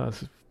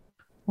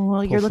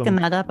 Well, you're looking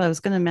that up. I was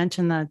going to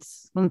mention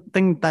that's one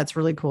thing that's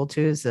really cool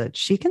too, is that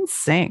she can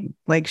sing.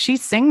 Like she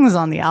sings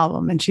on the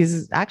album, and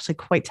she's actually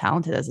quite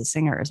talented as a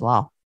singer as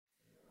well.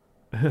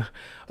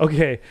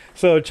 Okay,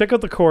 so check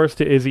out the chorus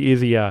to Izzy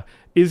Izzy Ya.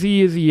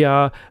 Izzy Izzy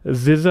Ya,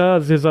 zizza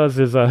zizza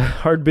zizza.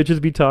 Hard bitches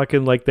be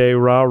talking like they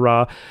rah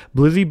rah.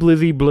 Blizzy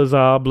blizzy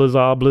blizza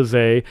blizza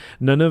blizay.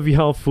 None of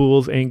y'all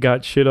fools ain't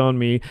got shit on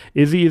me.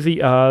 Izzy Izzy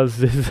Ya,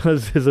 zizza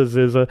zizza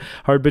zizza.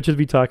 Hard bitches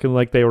be talking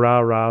like they rah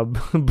rah.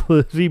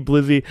 Blizzy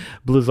blizzy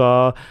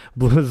blizza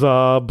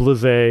blizza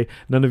blizay.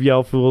 None of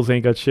y'all fools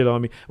ain't got shit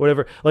on me.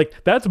 Whatever. Like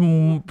that's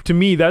to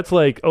me, that's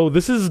like, oh,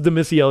 this is the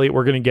Missy Elliott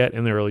we're gonna get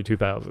in the early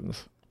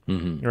 2000s.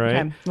 Right?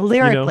 Okay.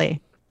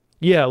 Lyrically.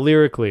 Yeah,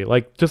 lyrically,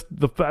 like just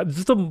the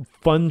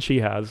fun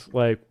she has,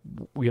 like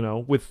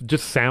with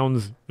just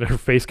sounds that her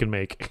face can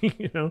make,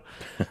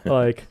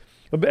 like.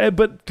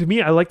 But to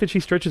me, I like that she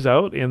stretches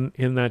out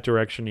in that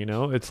direction.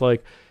 It's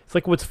like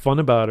what's fun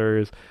about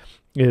her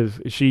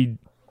is she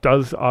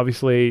does,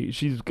 obviously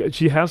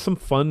she has some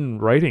fun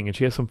writing and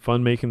she has some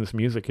fun making this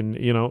music, and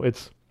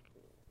it's.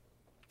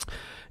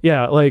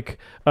 Yeah, like,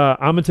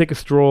 I'm going to take a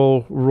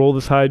stroll, roll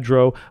this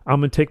hydro. I'm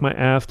going to take my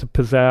ass to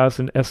pizzazz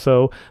and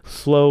SO,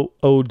 slow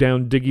O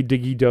down diggy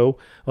diggy do.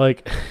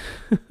 Like,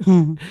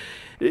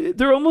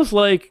 they're almost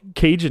like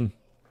Cajun.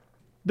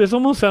 This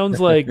almost sounds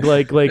like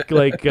what's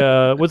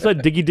that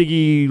diggy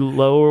diggy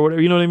low or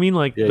whatever, you know what I mean?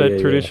 Like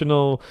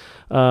traditional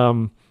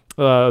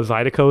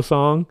Zydeco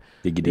song.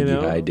 Diggy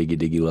diggy high, diggy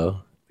diggy low.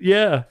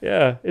 Yeah.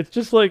 It's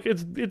just like,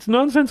 it's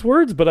nonsense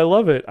words, but I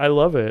love it.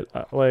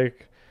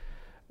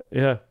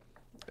 Yeah.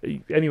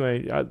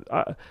 Anyway,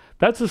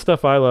 that's the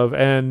stuff I love,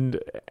 and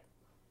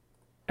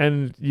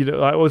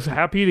I was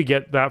happy to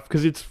get that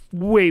because it's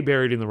way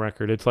buried in the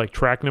record. It's like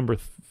track number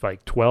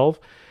 12,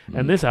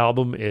 and this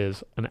album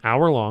is an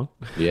hour long.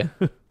 Yeah,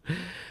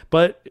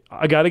 but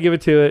I got to give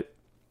it to it.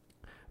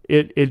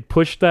 It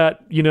pushed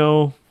that,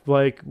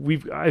 like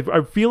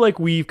I feel like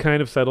we've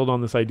kind of settled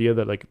on this idea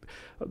that like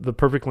the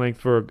perfect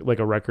length for like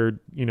a record,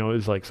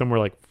 is like somewhere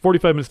like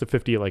 45 minutes to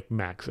 50 like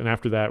max, and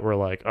after that we're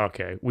like,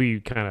 okay,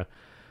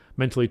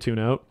 mentally tune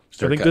out.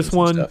 Start I think cutting this some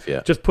one stuff,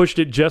 yeah. just pushed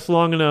it just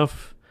long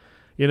enough,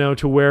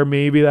 to where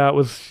maybe that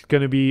was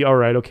going to be all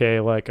right. Okay,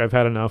 like I've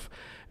had enough,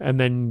 and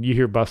then you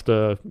hear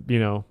Busta,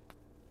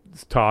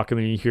 talk, and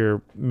then you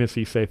hear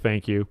Missy say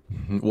thank you.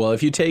 Well,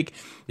 if you take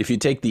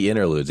the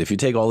interludes, if you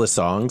take all the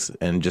songs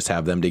and just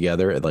have them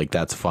together, like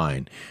that's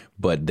fine.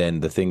 But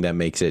then the thing that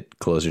makes it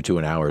closer to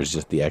an hour is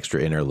just the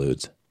extra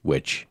interludes,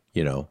 which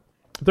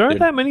There aren't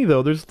that many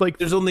though. There's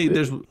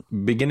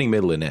beginning,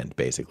 middle, and end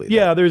basically.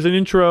 Yeah, there's an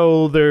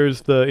intro,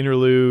 there's the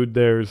interlude,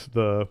 there's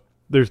the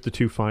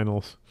two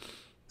finals.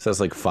 So that's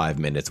like 5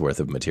 minutes worth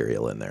of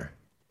material in there.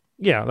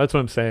 Yeah, that's what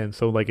I'm saying.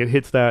 So like it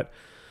hits that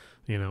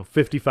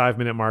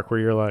 55-minute mark where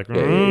you're like,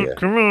 Yeah.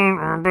 come on,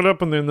 wrap it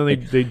up, and then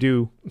they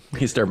do.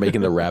 You start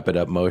making the wrap it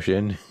up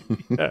motion.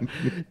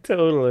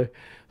 Totally.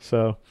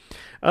 So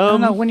I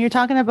don't know. When you're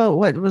talking about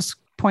what was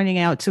pointing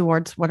out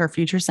towards what her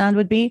future sound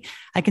would be,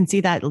 I can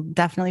see that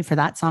definitely for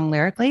that song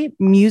lyrically.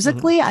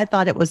 Musically, I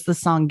thought it was the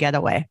song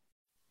Getaway.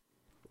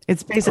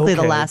 It's basically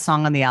the last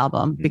song on the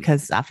album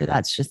because after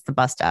that's just the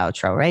Busta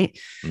outro, right?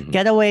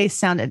 Getaway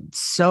sounded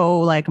so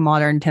like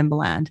modern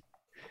Timbaland.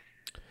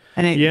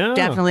 And it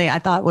definitely, I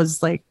thought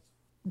was like,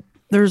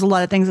 there's a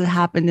lot of things that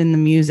happened in the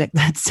music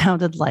that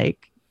sounded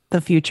like the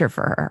future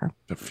for her.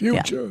 The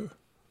future.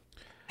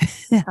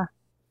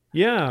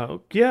 Yeah.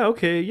 Yeah.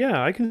 Okay.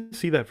 Yeah, I can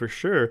see that for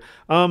sure.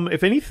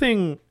 If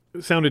anything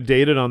sounded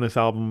dated on this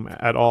album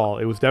at all,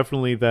 it was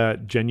definitely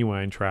that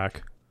Genuine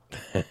track.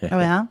 Oh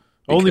yeah.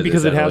 Only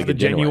because it has like the a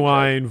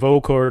Genuine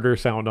vocoder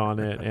sound on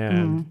it,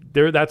 and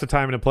that's a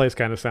time and a place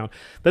kind of sound.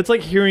 That's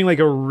like hearing like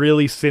a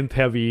really synth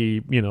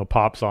heavy,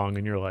 pop song,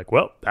 and you're like,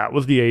 well, that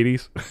was the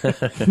 '80s.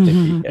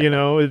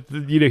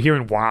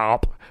 Hearing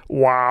wop,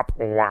 wop,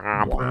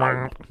 wop,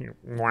 wop,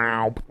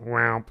 wop,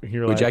 wop.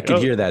 Which I could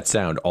hear that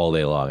sound all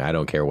day long. I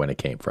don't care when it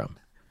came from.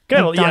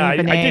 I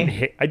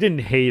didn't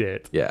hate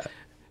it. Yeah,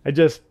 I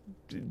just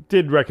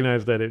did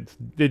recognize that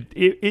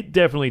it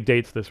definitely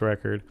dates this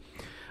record.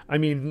 I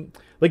mean,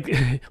 like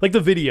the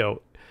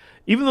video,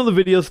 even though the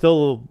video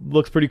still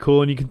looks pretty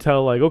cool and you can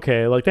tell like,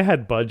 okay, like they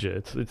had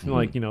budgets. It's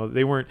like,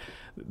 they weren't,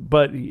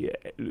 but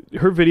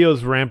her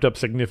videos ramped up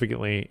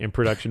significantly in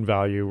production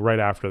value right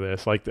after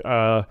this. Like,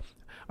 I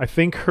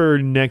think her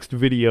next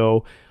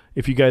video,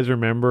 if you guys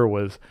remember,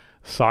 was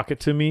Sock It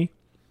To Me.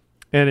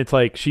 And it's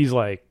like, she's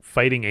like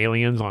fighting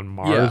aliens on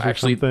Mars or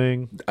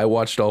something. I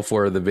watched all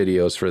 4 of the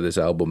videos for this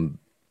album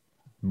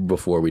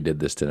before we did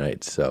this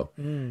tonight. So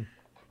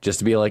just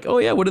to be like, oh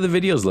yeah, what do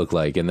the videos look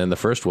like? And then the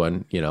first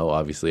one,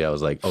 obviously I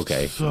was like,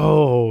 okay.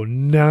 So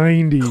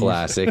 90s.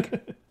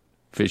 Classic.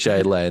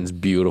 Fisheye lens,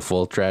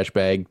 beautiful trash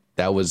bag.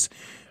 It was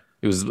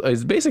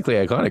basically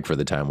iconic for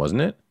the time,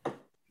 wasn't it?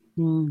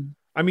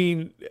 I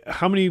mean,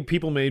 how many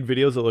people made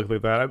videos that look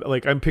like that?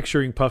 I'm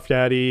picturing Puff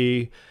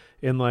Daddy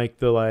in like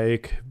the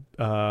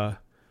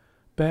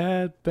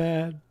bad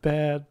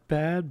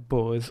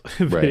boys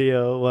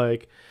video,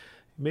 like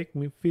make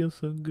me feel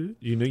so good.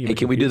 Hey,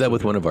 can we do that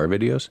with one of our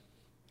videos?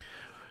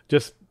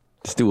 Just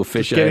do a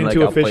fisheye, like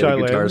I'll play the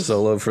guitar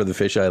solo for the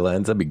fisheye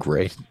lens. That'd be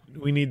great.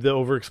 We need the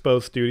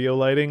overexposed studio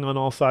lighting on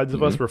all sides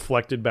of us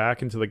reflected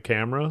back into the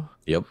camera.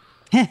 Yep.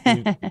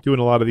 Doing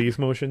a lot of these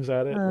motions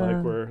at it,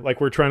 like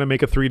we're trying to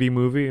make a 3D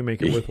movie and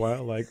make it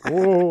worthwhile. Like,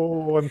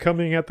 whoa, I'm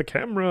coming at the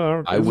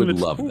camera. I would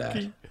love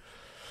that.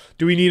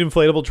 Do we need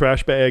inflatable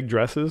trash bag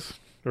dresses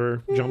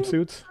or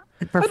jumpsuits?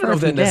 I don't know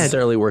if that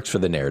necessarily works for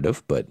the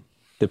narrative, but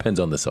depends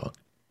on the song.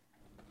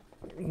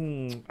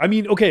 I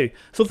mean, okay,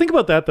 so think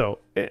about that though.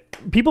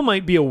 People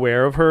might be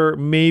aware of her.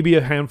 Maybe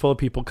a handful of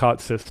people caught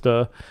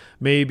Sista.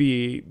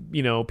 Maybe,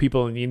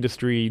 people in the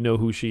industry know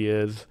who she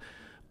is.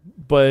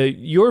 But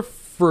your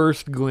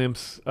first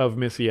glimpse of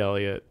Missy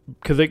Elliott,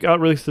 because it got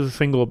released as a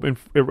single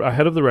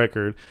ahead of the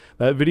record,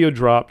 that video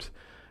dropped.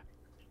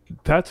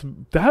 That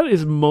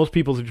is most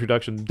people's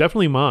introduction.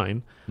 Definitely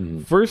mine.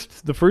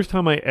 The first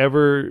time I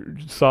ever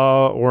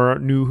saw or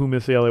knew who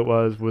Missy Elliott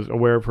was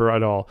aware of her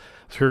at all.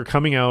 It's her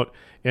coming out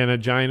in a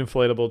giant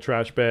inflatable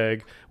trash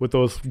bag with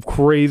those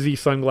crazy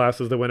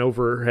sunglasses that went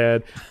over her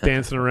head,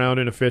 dancing around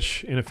in a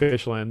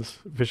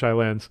fisheye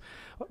lens.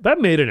 That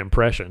made an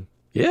impression.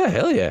 Yeah,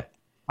 hell yeah.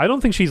 I don't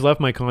think she's left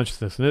my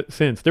consciousness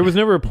since. There was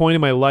never a point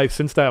in my life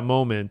since that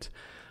moment.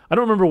 I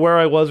don't remember where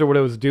I was or what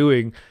I was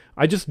doing.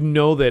 I just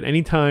know that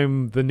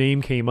anytime the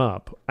name came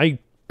up,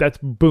 that's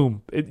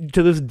boom.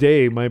 To this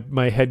day,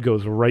 my head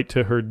goes right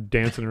to her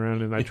dancing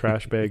around in that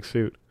trash bag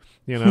suit.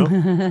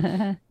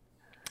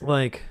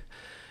 Like,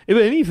 if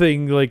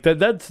anything, like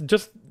that's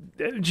just,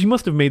 she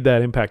must have made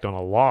that impact on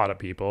a lot of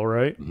people,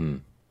 right?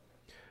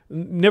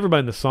 Never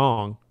mind the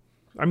song.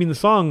 I mean, the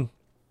song,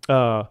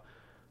 I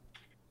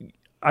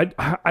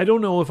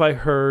don't know if I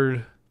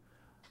heard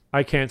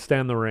I Can't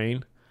Stand the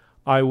Rain,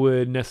 I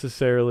would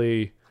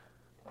necessarily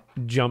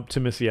jump to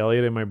Missy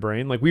Elliott in my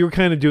brain. Like, we were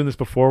kind of doing this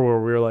before where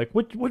we were like,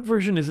 what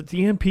version is it?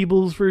 The Ann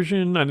Peebles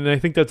version? And I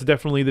think that's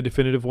definitely the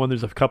definitive one.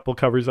 There's a couple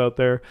covers out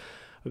there.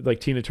 like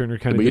Tina Turner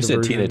kind of. But you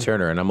said Tina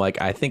Turner, and I'm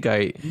like, I think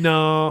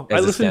No, I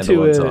as a listened to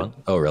standalone it. song.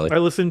 Oh, really? I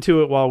listened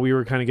to it while we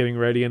were kind of getting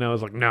ready, and I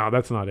was like, no,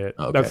 that's not it.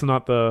 Okay. That's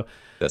not the.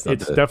 That's not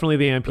it's the definitely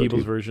the Ann go-to.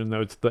 Peebles version,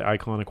 though. It's the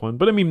iconic one.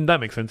 But I mean, that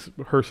makes sense.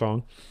 Her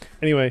song.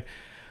 Anyway,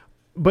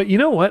 but you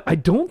know what? I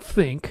don't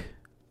think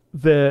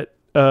that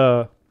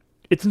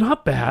it's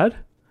not bad.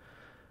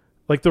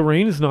 Like, The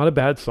Rain is not a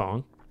bad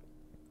song,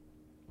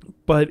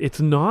 but it's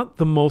not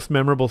the most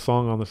memorable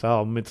song on this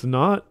album. It's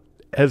not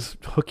as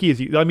hooky as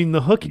you. I mean,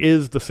 the hook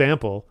is the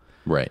sample.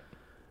 Right.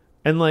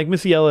 And like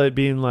Missy Elliott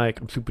being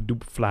like, I'm super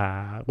duper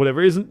fly,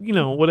 whatever, isn't,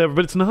 whatever.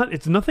 But it's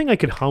nothing I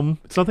could hum.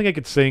 It's nothing I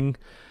could sing.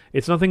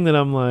 It's nothing that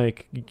I'm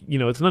like,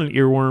 it's not an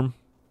earworm.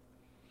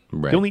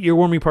 Right. The only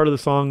earwormy part of the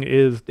song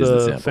is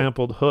the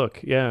sampled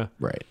hook. Yeah.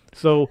 Right.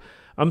 So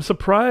I'm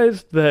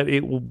surprised that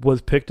it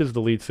was picked as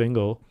the lead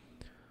single.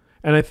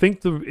 And I think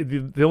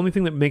the only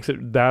thing that makes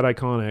it that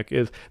iconic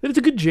is that it's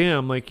a good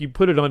jam. Like, you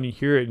put it on, you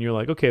hear it, and you're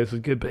like, okay, this is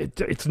good. But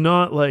it's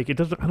not like, it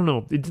doesn't, I don't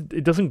know,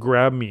 it doesn't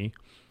grab me.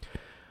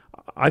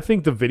 I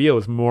think the video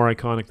is more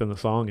iconic than the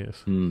song is.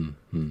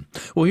 Mm-hmm.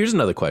 Well, here's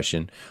another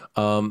question.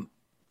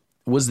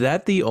 Was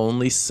that the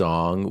only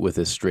song with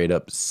a straight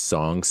up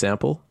song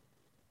sample?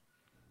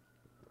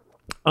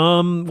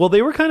 Well,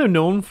 they were kind of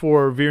known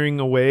for veering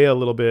away a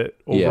little bit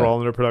overall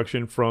in their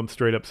production from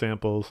straight up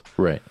samples.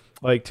 Right.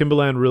 Like,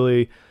 Timbaland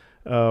really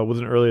was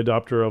an early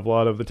adopter of a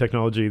lot of the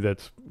technology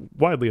that's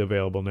widely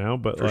available now,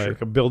 but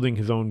building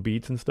his own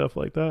beats and stuff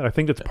like that. I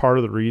think that's part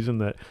of the reason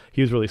that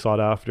he was really sought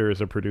after as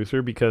a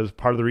producer, because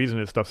part of the reason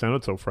his stuff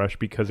sounded so fresh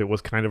because it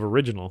was kind of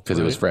original. Because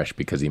it was fresh,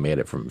 because he made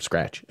it from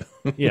scratch.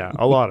 Yeah,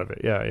 a lot of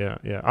it.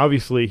 Yeah.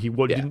 Obviously, he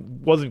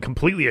wasn't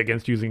completely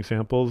against using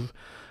samples.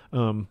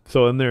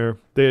 So in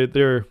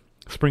they're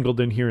sprinkled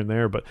in here and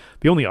there, but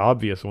the only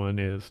obvious one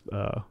is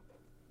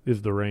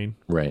The Rain.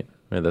 Right.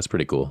 Yeah, that's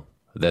pretty cool.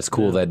 That's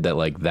cool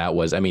that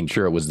was, I mean,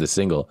 sure, it was the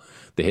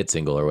hit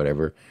single or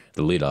whatever,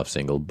 the lead off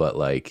single, but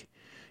like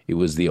it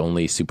was the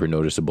only super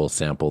noticeable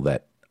sample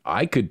that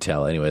I could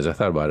tell. Anyways, I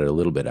thought about it a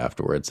little bit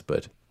afterwards,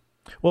 but.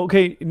 Well,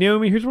 okay,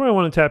 Naomi, here's where I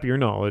want to tap your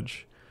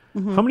knowledge.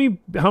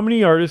 Mm-hmm. How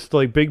many artists,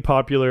 like big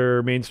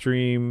popular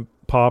mainstream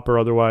pop or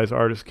otherwise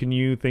artists, can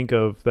you think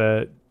of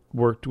that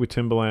worked with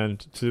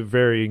Timbaland to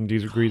varying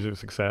degrees of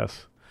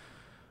success?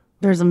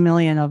 There's a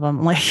million of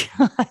them. Like,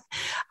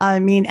 I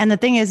mean, and the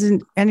thing is,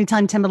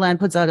 anytime Timbaland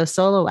puts out a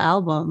solo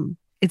album,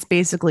 it's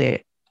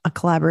basically a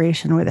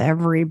collaboration with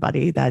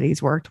everybody that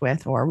he's worked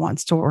with or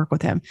wants to work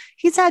with him.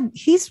 He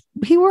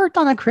worked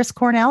on a Chris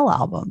Cornell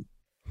album.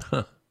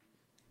 Huh.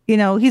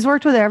 He's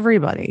worked with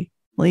everybody.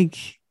 Like,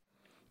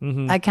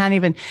 I can't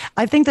even,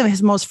 I think that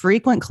his most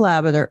frequent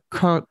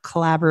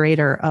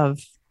collaborator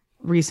of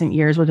recent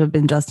years would have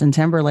been Justin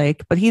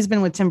Timberlake, but he's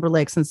been with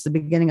Timberlake since the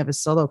beginning of his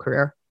solo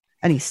career.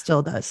 And he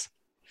still does.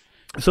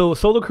 So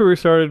solo career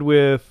started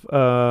with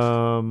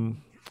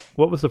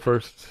what was the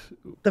first?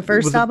 The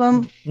first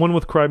album, one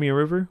with Cry Me a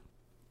River.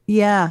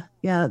 Yeah,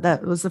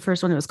 that was the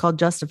first one. It was called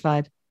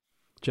Justified.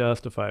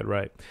 Justified,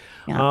 right?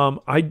 Yeah.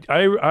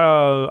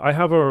 I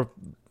have a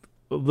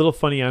little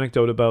funny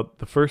anecdote about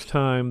the first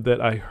time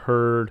that I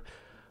heard.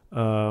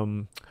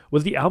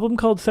 Was the album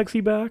called Sexy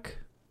Back?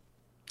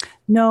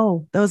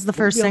 No, that was the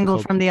first single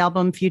from the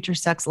album Future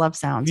Sex Love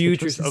Sounds.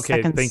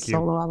 Okay, thank you.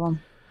 Solo album.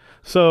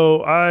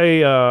 So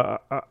I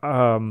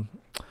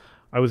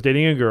was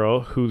dating a girl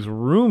whose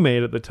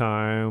roommate at the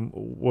time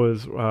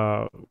was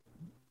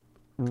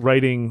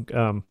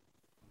writing,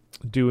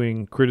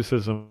 doing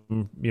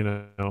criticism,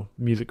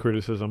 music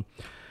criticism,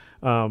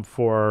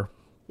 for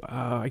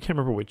I can't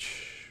remember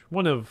which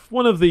one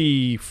of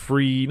the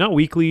free, not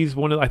weeklies,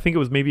 I think it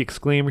was maybe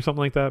Exclaim or something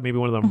like that, maybe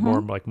one of the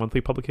more like monthly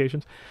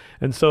publications.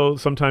 And so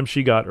sometimes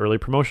she got early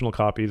promotional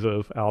copies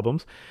of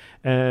albums,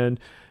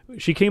 and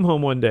she came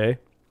home one day.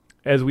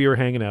 As we were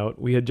hanging out,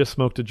 we had just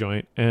smoked a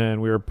joint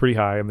and we were pretty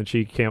high. And then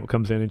she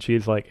comes in and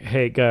she's like,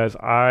 "Hey guys,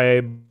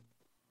 I'm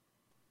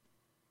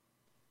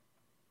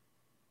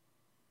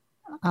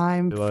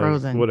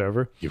frozen."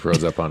 Whatever. You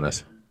froze up on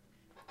us.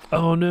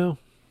 Oh no.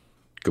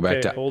 Go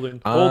back to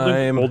holding.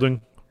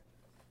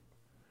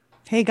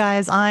 Hey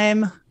guys,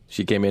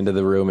 She came into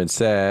the room and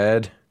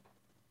said,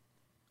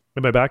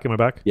 Am I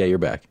back? Yeah, you're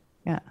back.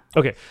 Yeah.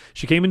 Okay.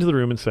 She came into the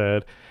room and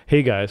said,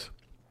 "Hey guys,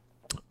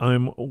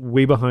 I'm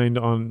way behind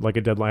on like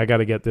a deadline. I got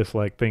to get this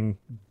like thing.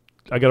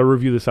 I got to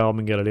review this album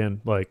and get it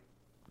in like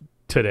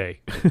today."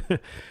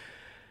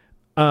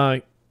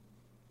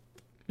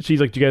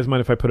 She's like, "Do you guys mind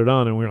if I put it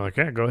on?" And we were like,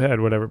 "Yeah, go ahead,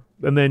 whatever."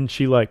 And then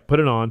she like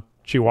put it on.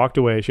 She walked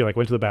away. She like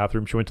went to the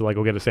bathroom. She went to like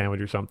go get a sandwich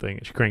or something.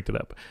 And she cranked it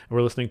up. And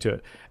we're listening to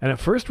it. And at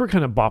first we're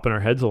kind of bopping our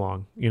heads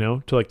along,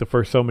 to like the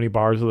first so many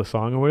bars of the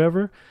song or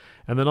whatever.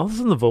 And then all of a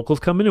sudden the vocals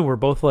come in and we're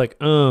both like,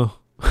 oh.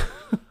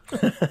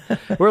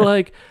 We're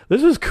like,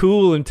 this is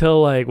cool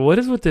until like, what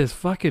is with this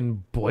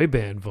fucking boy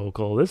band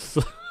vocal? This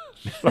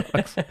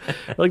sucks.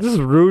 Like, this is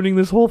ruining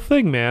this whole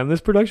thing, man.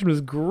 This production is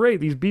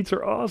great. These beats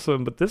are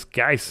awesome, but this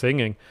guy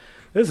singing.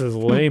 this is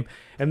lame.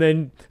 And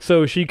then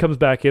so she comes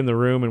back in the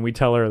room and we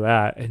tell her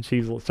that, and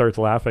she starts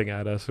laughing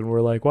at us, and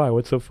we're like, why?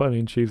 What's so funny?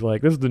 And she's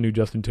like, this is the new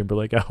Justin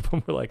Timberlake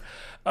album. We're like,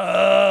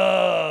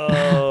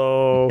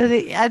 oh.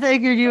 I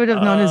figured you would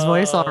have known his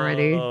voice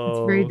already. It's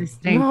very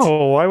distinct.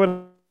 No, why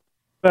would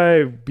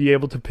I be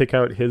able to pick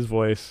out his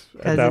voice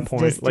at that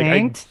point?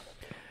 Distinct.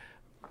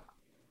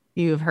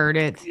 You've heard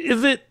it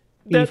Is it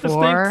that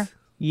before. distinct?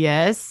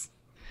 Yes.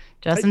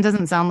 Justin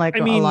doesn't sound like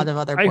a lot of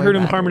other. I heard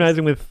him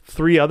harmonizing with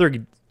three other.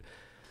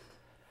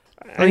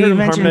 I you heard him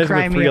mentioned harmonizing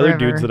Cry with Me three a other River.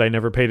 dudes that I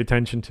never paid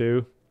attention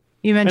to.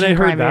 You And mentioned I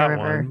Cry heard Me a that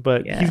River, one,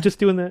 but yeah. he's just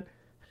doing that.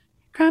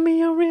 Cry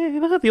me a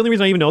river. The only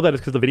reason I even know that is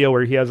because the video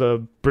where he has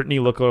a Britney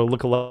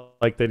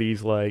look-alike that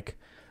he's like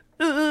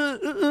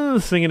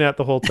singing at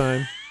the whole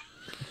time.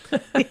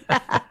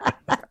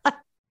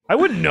 I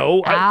wouldn't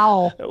know.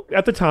 Ow.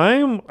 At the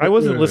time, I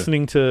wasn't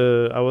listening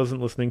to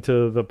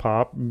the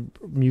pop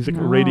music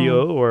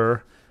radio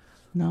or.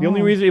 No. The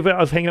only reason, if I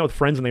was hanging out with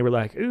friends and they were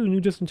like, "Ooh,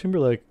 new Justin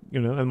Timberlake,"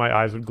 and my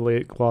eyes would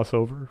gloss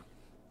over.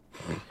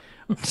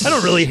 I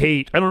don't really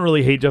hate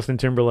Justin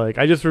Timberlake.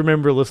 I just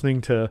remember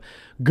listening to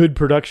good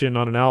production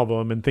on an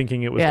album and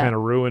thinking it was kind of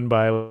ruined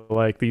by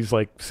like these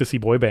like sissy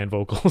boy band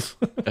vocals.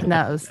 And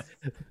that was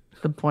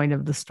the point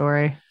of the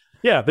story.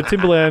 Yeah, the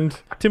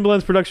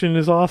Timbaland's production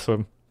is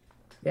awesome.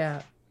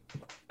 Yeah.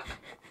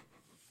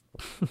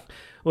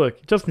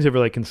 Look, Justin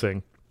Timberlake can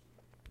sing,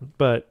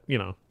 but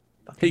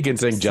He can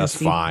sing just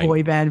Sissy fine.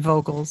 boy band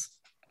vocals.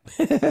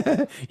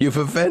 You've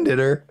offended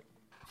her.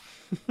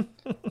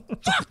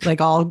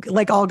 like all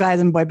guys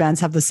in boy bands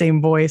have the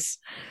same voice.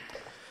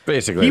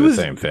 Basically the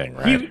same thing,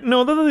 right?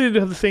 No, they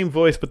have the same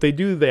voice, but they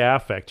do the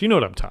affect. You know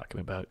what I'm talking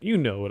about. You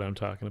know what I'm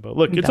talking about.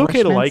 Look, it's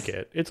okay to like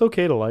it. It's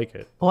okay to like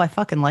it. Oh, I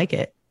fucking like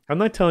it. I'm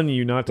not telling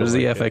you not to. What does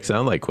like the it. FX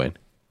sound like, Quinn?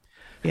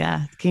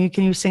 Yeah. Can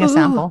you sing a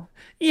sample?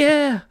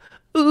 Yeah.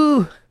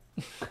 Ooh.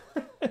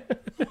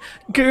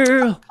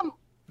 Girl.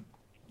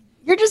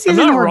 You're just I'm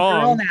using not the word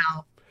wrong. girl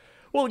now.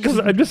 Well, because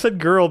I just said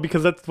girl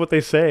because that's what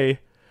they say.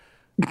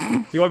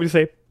 You want me to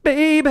say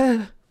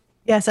baby?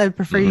 Yes, I would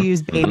prefer you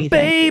use baby.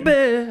 Thank you.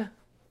 Baby.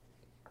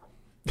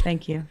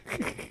 Thank you.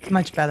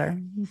 Much better.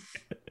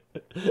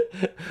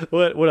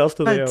 What else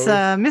do they But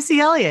always? Missy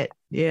Elliott.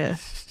 Yeah.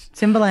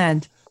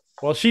 Timbaland.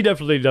 Well, she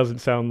definitely doesn't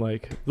sound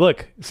like.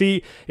 Look,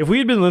 see, if we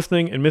had been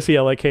listening and Missy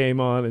Elliott came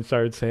on and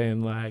started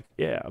saying like,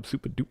 "Yeah, I'm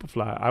super duper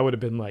fly," I would have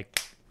been like,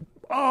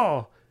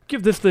 "Oh,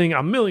 give this thing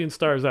 1,000,000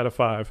 stars out of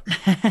 5.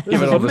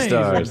 Give it all the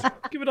stars.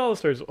 Give it all the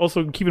stars."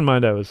 Also, keep in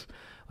mind, I was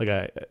like,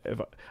 I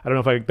don't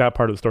know if that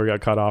part of the story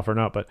got cut off or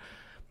not, but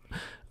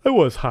I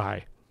was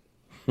high.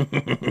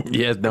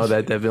 Yes, no,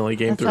 that definitely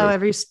came That's through.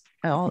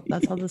 how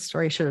that's how the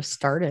story should have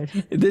started.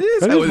 It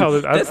is. That is how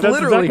That's that's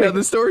literally exactly- how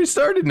the story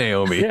started,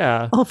 Naomi.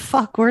 Yeah. Oh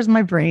fuck, where's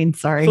my brain?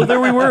 Sorry. So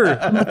there we were.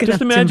 Looking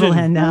Just at imagine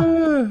Timbaland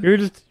now. you're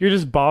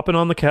just bopping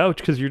on the couch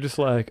because you're just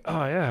like,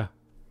 oh yeah,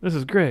 this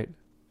is great.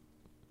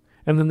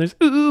 And then there's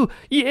ooh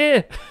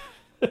yeah,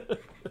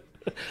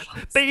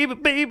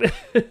 baby,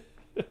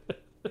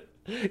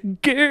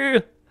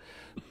 girl.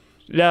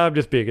 No, I'm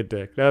just being a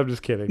dick. No, I'm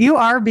just kidding. You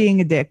are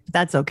being a dick, but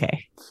that's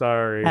okay.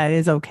 Sorry. That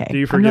is okay. Do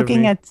you I'm forgive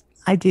looking me?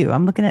 I do.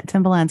 I'm looking at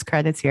Timbaland's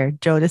credits here.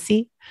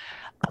 Jodeci.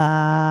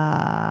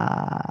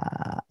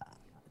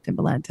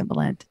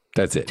 Timbaland.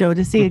 That's it.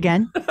 Jodeci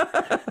again.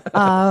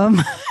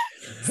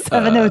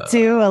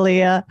 702,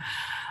 Aaliyah.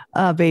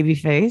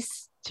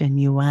 Babyface.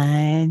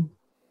 Genuine.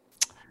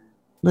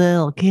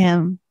 Lil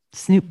Kim.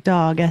 Snoop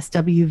Dogg.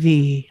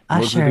 SWV.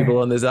 Most of the people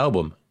Usher. on this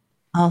album.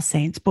 All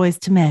Saints. Boys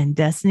to Men.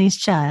 Destiny's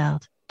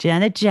Child.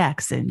 Janet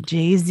Jackson.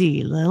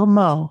 Jay-Z. Lil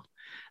Mo.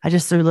 I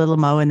just threw Lil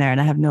Mo in there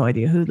and I have no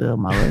idea who Lil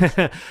Mo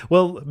is.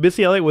 Well,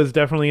 Missy Elliott was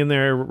definitely in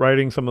there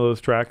writing some of those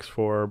tracks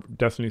for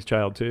Destiny's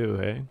Child too.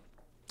 Hey.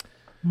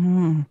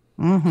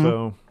 Mm-hmm.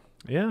 So,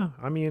 yeah,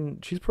 I mean,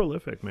 she's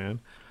prolific,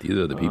 man. These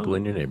are the people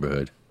in your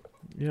neighborhood.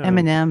 Yeah.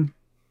 Eminem.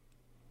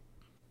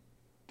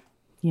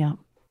 Yeah,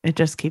 it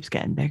just keeps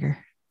getting bigger.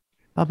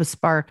 Bubba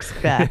Sparks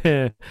back.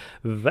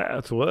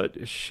 That's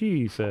what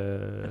she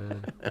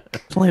said.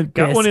 Limp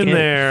Got one in Bizkit.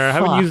 there. I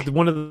haven't Fuck. used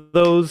one of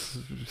those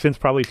since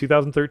probably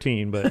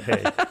 2013, but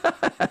hey,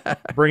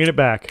 bringing it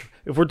back.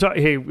 If we're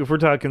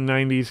talking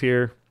 90s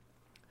here,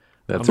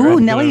 That's I'm right. Ooh,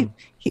 gonna- Nelly.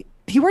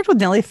 He worked with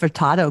Nelly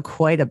Furtado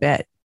quite a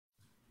bit.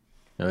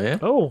 Oh yeah.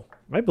 Oh,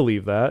 I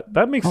believe that.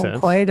 That makes Oh,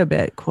 sense. quite a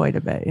bit.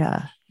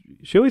 Yeah.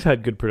 She always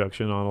had good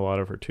production on a lot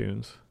of her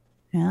tunes.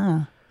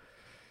 Yeah.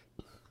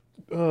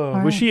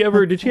 Was right, she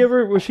ever? Did she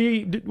ever? Was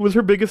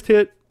her biggest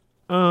hit?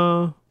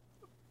 I'm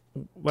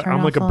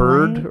Turn like a Off the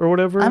bird Light? or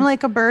whatever. I'm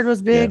Like a Bird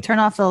was big. Yeah. Turn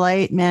Off the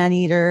Light, Man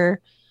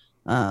Eater.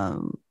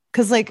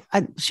 Because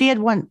she had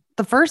one.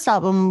 The first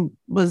album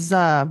was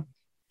a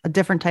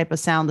different type of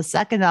sound. The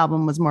second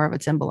album was more of a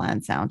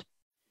Timbaland sound.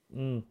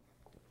 Mm.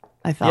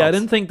 I felt. Yeah, I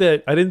didn't think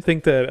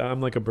that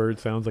I'm Like a Bird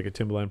sounds like a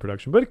Timbaland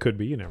production, but it could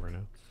be. You never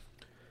know.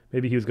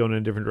 Maybe he was going in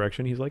a different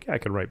direction. He's like, yeah, I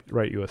could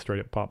write you a straight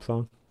up pop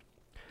song.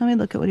 Let me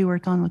look at what he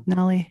worked on with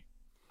Nelly.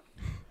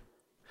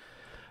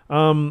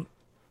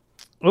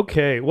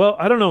 Okay. Well,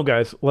 I don't know,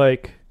 guys.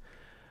 Like,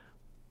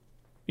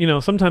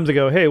 sometimes I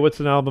go, hey, what's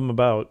an album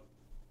about?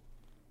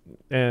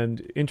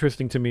 And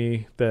interesting to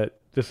me that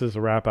this is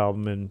a rap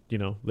album and,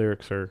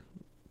 lyrics are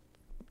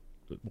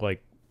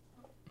like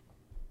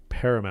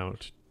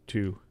paramount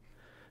to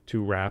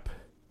rap.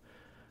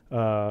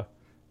 But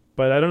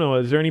I don't know,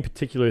 is there any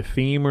particular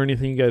theme or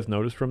anything you guys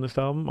noticed from this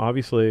album?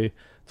 Obviously,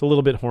 it's a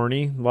little bit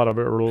horny, a lot of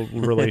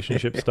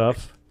relationship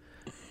stuff.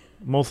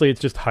 Mostly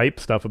it's just hype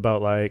stuff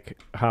about like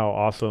how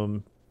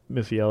awesome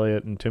Missy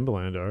Elliott and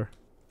Timbaland are.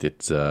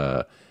 It's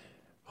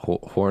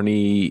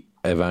horny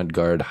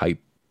avant-garde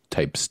hype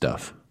type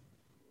stuff.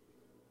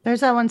 There's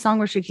that one song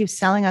where she keeps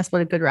telling us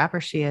what a good rapper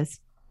she is.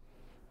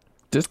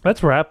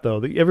 That's rap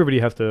though. Everybody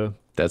has to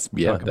That's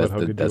talk about how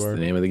good that's you are.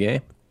 the name of the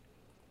game.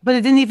 But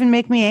it didn't even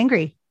make me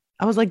angry.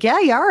 I was like, yeah,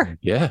 you are.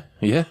 Yeah.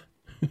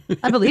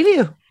 I believe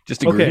you.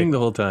 Just agreeing Okay. the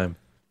whole time.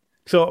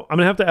 So I'm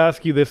gonna have to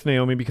ask you this,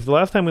 Naomi, because the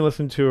last time we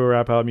listened to a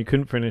rap album, you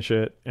couldn't finish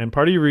it, and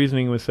part of your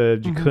reasoning was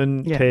said you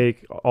couldn't Yeah.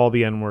 take all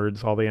the N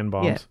words, all the N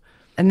bombs. Yeah.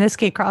 And this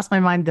came crossed my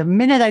mind the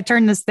minute I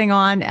turned this thing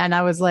on, and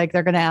I was like,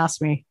 they're going to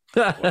ask me.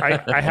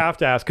 I have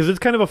to ask because it's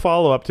kind of a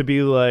follow up to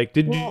be like,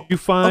 did you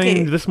find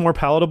okay. this more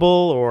palatable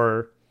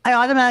or? I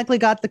automatically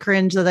got the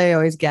cringe that I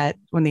always get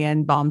when the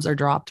N bombs are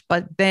dropped.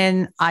 But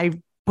then I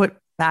put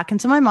back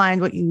into my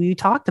mind what you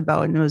talked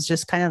about, and it was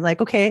just kind of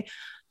like, okay,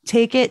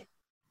 take it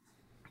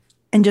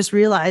and just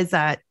realize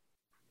that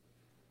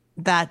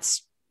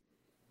that's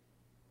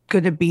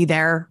going to be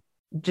there.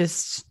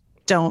 Just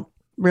don't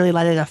really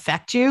let it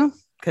affect you.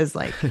 Because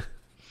like,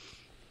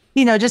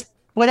 just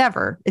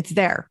whatever, it's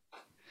there.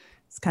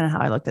 It's kind of how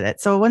I looked at it.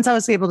 So once I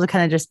was able to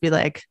kind of just be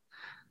like,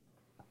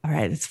 all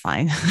right, it's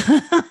fine.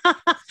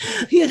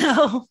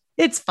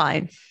 It's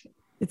fine.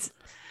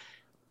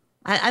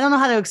 I don't know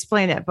how to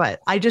explain it, but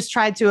I just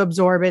tried to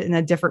absorb it in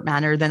a different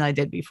manner than I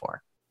did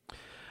before.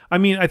 I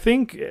mean, I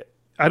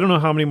don't know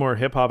how many more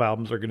hip hop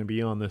albums are going to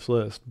be on this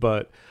list,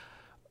 but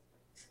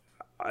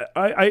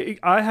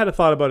I had a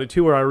thought about it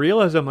too, where I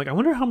realized I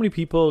wonder how many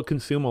people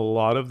consume a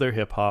lot of their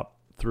hip hop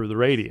through the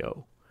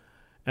radio,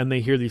 and they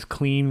hear these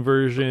clean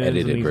versions and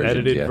these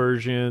edited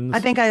versions.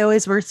 I think I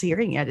always was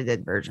hearing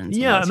edited versions.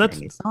 Yeah, and that's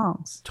these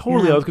songs.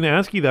 Totally, Yeah. I was going to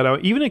ask you that.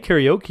 Even at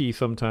karaoke,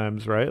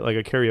 sometimes, right? Like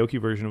a karaoke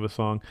version of a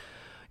song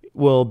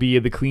will be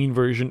the clean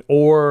version,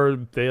 or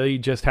they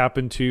just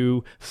happen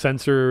to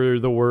censor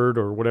the word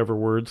or whatever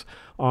words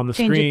on the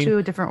Change screen. it to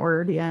a different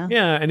word. Yeah.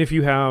 Yeah, and if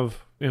you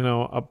have,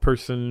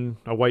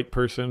 a white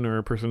person or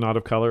a person not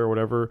of color or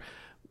whatever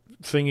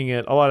singing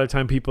it, a lot of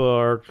time people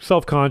are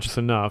self-conscious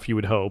enough, you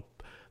would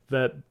hope,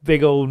 that they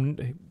go,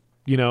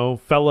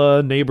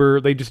 fella, neighbor,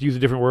 they just use a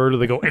different word, or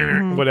they go,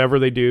 whatever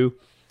they do.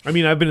 I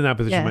mean, I've been in that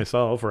position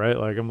myself, right?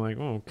 Like, I'm like,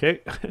 oh, okay,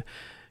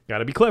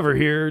 gotta be clever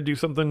here, do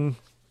something,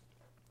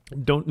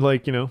 don't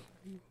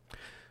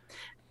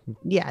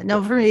Yeah,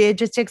 no, for me, it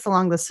just takes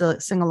along the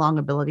sing along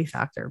ability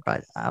factor.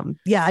 But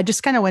I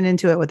just kind of went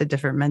into it with a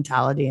different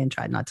mentality and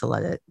tried not to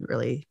let it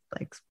really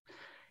like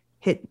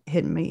hit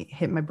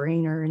my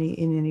brain or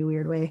in any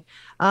weird way.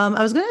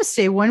 I was gonna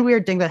say one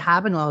weird thing that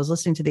happened while I was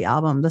listening to the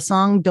album. The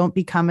song "Don't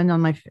Be Coming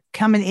in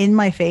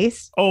My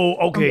Face." Oh,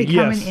 okay,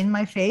 Coming in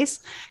my face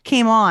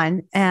came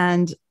on,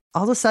 and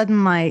all of a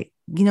sudden,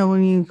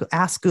 when you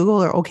ask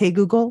Google or OK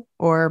Google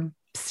or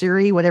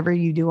Siri, whatever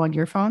you do on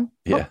your phone,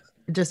 it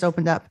just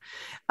opened up.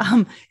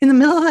 In the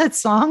middle of that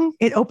song,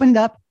 it opened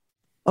up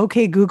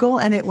OK Google,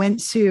 and it went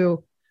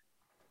to,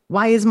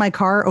 "Why is my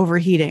car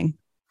overheating?"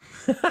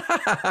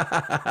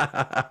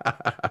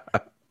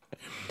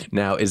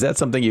 Now, is that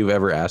something you've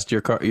ever asked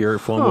your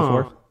phone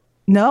before?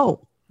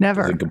 No,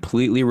 never. It's a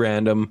completely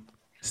random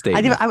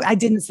statement. I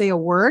didn't say a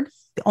word.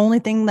 The only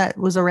thing that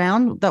was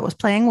around that was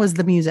playing was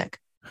the music.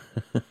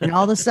 And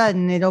all of a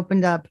sudden it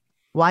opened up,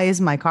 "Why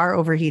is my car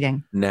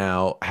overheating?"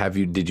 Now,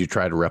 did you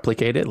try to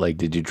replicate it? Like,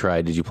 did you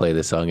play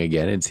the song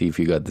again and see if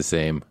you got the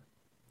same?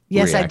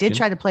 Yes, I did reaction?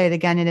 try to play it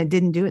again, and it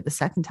didn't do it the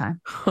second time.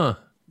 Huh.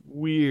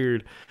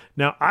 Weird.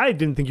 Now, I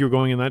didn't think you were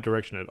going in that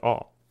direction at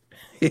all.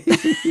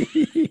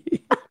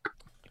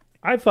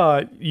 I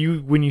thought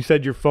when you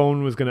said your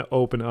phone was going to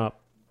open up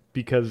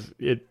because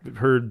it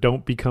heard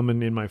 "Don't Be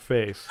Coming in My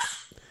Face,"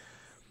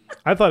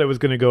 I thought it was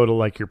going to go to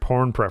like your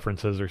porn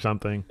preferences or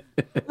something.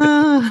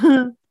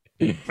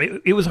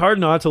 It was hard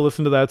not to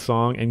listen to that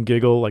song and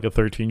giggle like a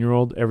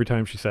 13-year-old every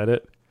time she said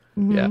it.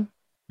 Yeah.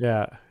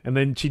 Yeah. And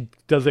then she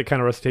does that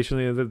kind of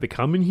recitation. They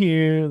come in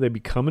here, they be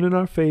coming in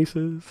our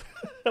faces.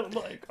 I'm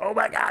like, oh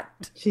my God.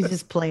 She's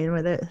just playing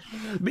with it.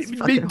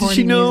 Did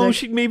she know?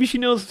 Maybe she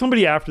knows.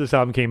 Somebody after this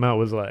album came out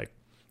was like,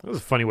 that was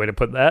a funny way to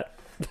put that.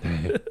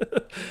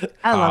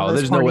 I love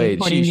this there's no way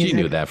horny she music.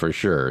 knew that for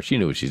sure. She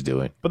knew what she's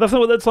doing. But that's not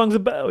what that song's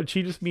about.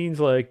 She just means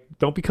like,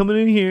 don't be coming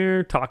in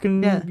here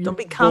talking. Yeah, don't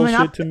be coming bullshit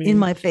up to me. in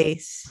my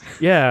face.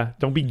 Yeah,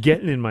 don't be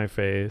getting in my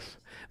face.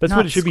 That's Not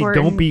what it should be.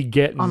 squirting Don't be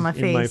getting on my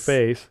in my face.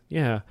 face.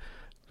 Yeah.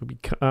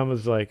 I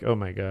was like, oh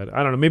my God.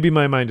 I don't know. Maybe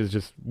my mind is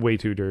just way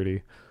too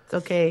dirty. It's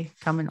okay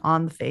coming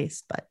on the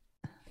face, but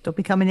don't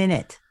be coming in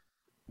it.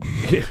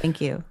 Thank you. Thank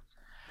you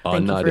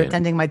not for in.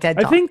 attending my TED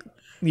Talk.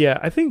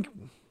 I think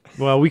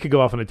Well, we could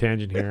go off on a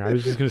tangent here. I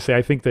was just going to say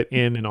I think that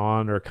in and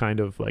on are kind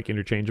of like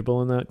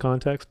interchangeable in that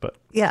context, but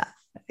Yeah.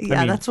 Yeah,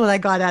 mean- that's what I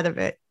got out of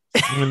it.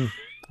 I'm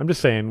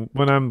just saying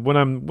when I'm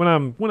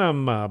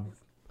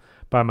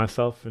by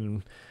myself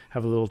and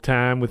have a little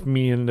time with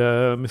me and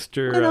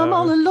Mr. When I'm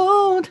all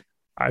alone.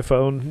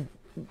 iPhone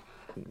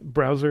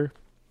browser.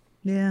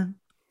 Yeah.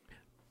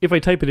 If I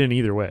type it in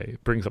either way,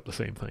 it brings up the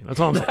same thing. That's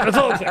all I'm saying.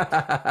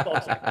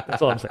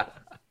 That's all I'm saying.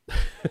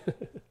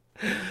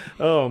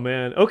 Oh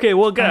man. Okay,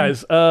 well guys,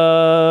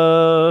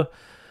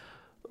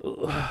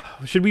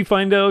 should we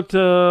find out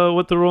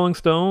what the Rolling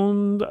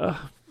Stone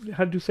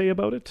had to say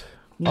about it?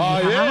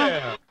 Oh,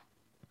 yeah.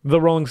 The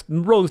Rolling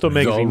Stone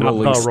magazine, not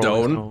Rolling the Stone?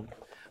 Rolling Stone.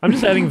 I'm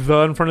just adding the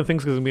in front of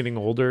things because I'm getting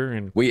older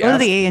and We Go to asked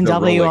the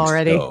A&W Rolling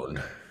already.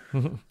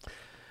 Stone.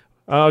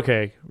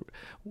 okay.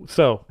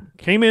 So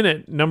came in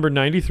at number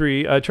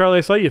 93. Charlie,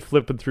 I saw you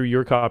flipping through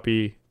your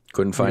copy.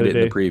 Couldn't find The it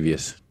in day. the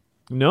previous.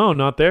 No,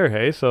 not there.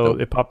 Hey, so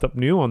Nope. it popped up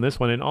new on this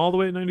one and all the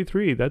way at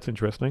 93. That's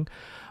interesting.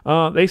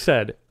 They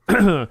said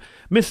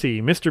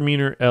Missy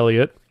Misdemeanor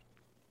Elliott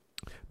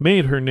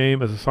made her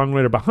name as a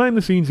songwriter behind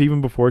the scenes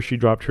even before she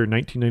dropped her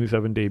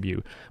 1997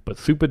 debut. But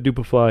Super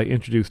Duper Fly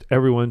introduced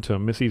everyone to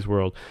Missy's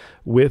world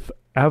with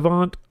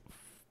avant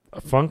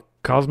funk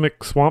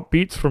cosmic swamp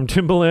beats from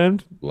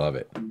Timbaland. Love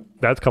it.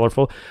 That's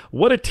colorful.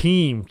 What a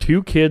team.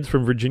 2 kids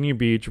from Virginia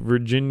Beach,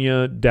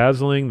 Virginia,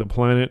 dazzling the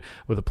planet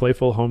with a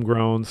playful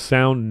homegrown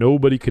sound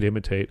nobody could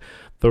imitate.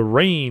 The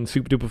Rain,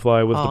 Super Duper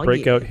Fly, was the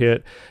breakout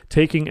hit,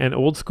 taking an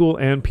old school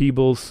Ann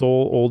Peebles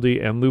soul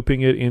oldie and looping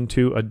it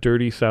into a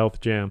dirty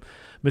South jam.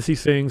 Missy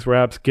sings,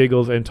 raps,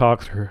 giggles, and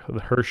talks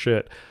her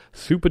shit.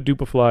 Super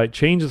Duper Fly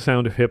changed the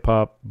sound of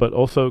hip-hop, but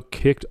also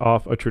kicked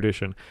off a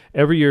tradition.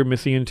 Every year,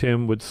 Missy and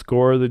Tim would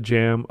score the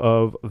jam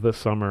of the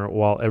summer,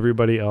 while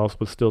everybody else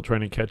was still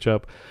trying to catch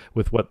up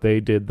with what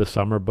they did the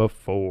summer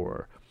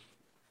before.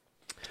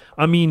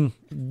 I mean,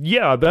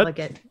 yeah, Like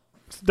it.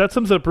 that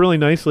sums it up really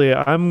nicely.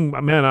 I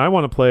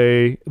want to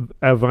play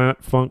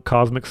Avant Funk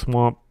Cosmic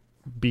Swamp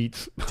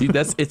beats. Dude,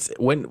 it's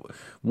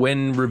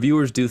when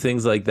reviewers do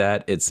things like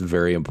that, it's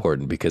very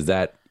important because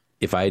that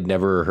if I had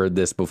never heard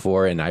this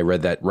before and I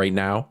read that right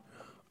now,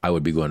 I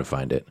would be going to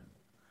find it.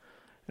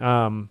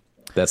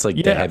 That's like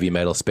the yeah. heavy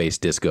metal space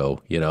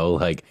disco,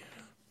 like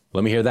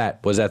let me hear that.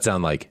 What does that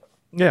sound like?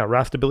 Yeah,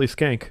 Rastabilly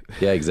Skank.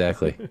 Yeah,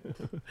 exactly.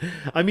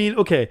 I mean,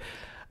 okay.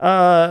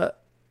 That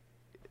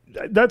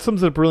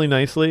sums it up really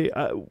nicely.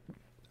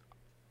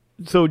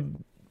 So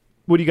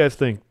what do you guys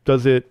think?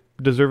 Does it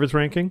deserve its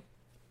ranking?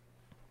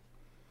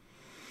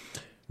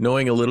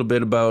 Knowing a little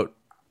bit about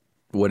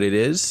what it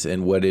is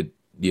and what it,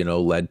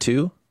 led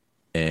to,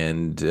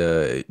 and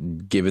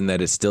given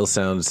that it still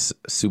sounds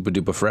super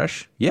duper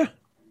fresh, yeah,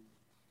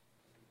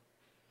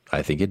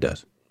 I think it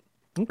does.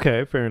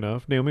 Okay, fair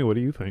enough. Naomi, what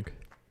do you think?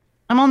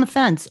 I'm on the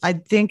fence. I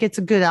think it's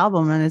a good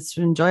album and it's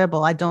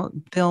enjoyable. I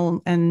don't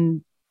feel,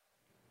 and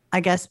I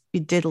guess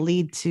it did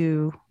lead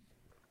to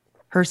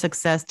her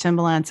success,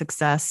 Timbaland's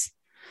success.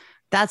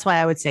 That's why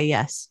I would say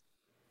yes.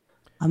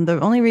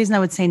 The only reason I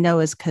would say no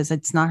is because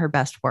it's not her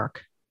best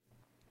work.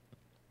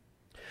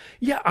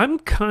 Yeah, I'm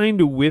kind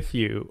of with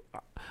you.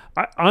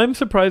 I'm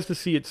surprised to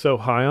see it so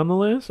high on the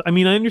list. I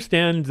mean, I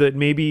understand that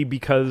maybe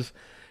because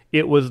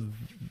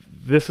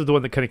this is the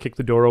one that kind of kicked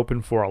the door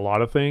open for a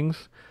lot of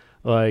things.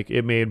 Like,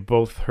 it made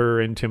both her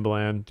and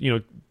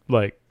Timbaland,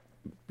 like,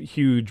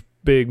 huge,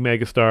 big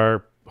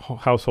megastar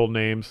household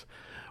names.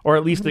 Or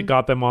at least it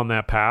got them on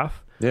that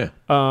path. Yeah.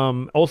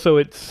 Also,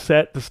 it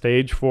set the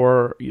stage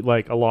for,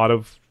 like, a lot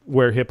of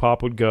where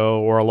hip-hop would go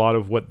or a lot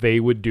of what they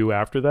would do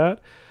after that.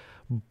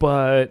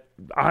 But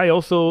I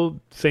also,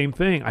 same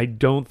thing. I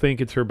don't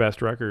think it's her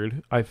best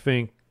record. I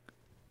think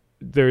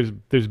there's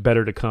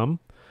better to come.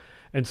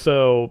 And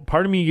so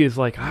part of me is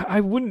like, I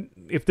wouldn't,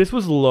 if this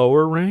was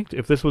lower ranked,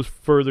 if this was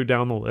further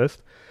down the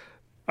list,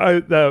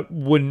 that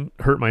wouldn't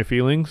hurt my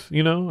feelings,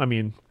 I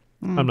mean,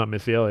 I'm not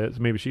Missy Elliott,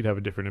 so maybe she'd have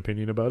a different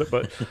opinion about it,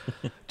 but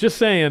just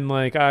saying,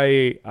 like,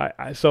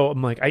 so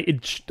I'm like,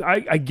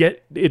 I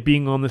get it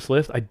being on this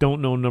list. I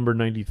don't know number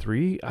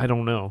 93. I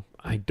don't know.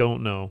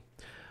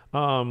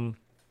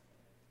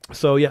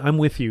 So yeah, I'm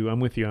with you.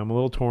 I'm a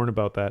little torn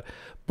about that,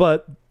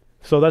 but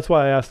so that's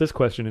why I asked this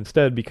question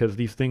instead, because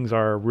these things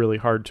are really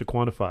hard to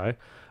quantify.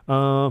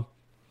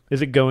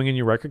 Is it going in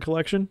your record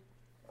collection?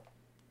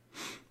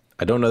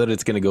 I don't know that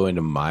it's going to go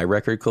into my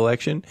record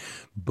collection,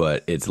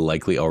 but it's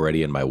likely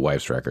already in my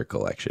wife's record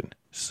collection.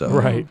 So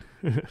Right.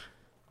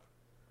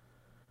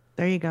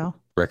 There you go.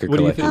 record What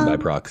do you collection think?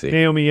 by proxy.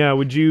 Naomi, yeah,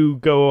 would you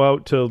go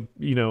out to,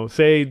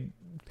 say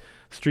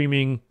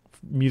streaming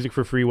music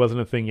for free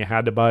wasn't a thing, you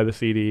had to buy the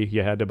CD,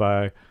 you had to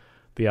buy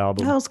the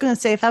album? I was going to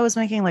say, if I was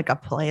making like a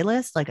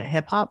playlist, like a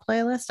hip hop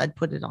playlist, I'd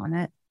put it on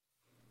it.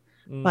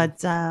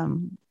 But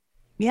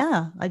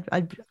yeah,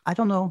 I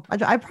don't know.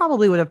 I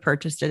probably would have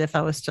purchased it if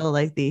I was still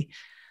like the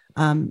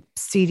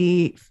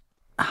CD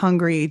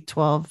hungry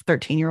 12,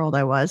 13-year-old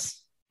I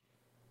was.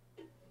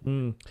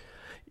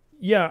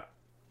 Yeah,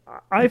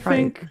 I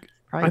think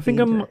Probably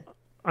be into it.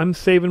 I'm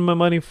saving my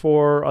money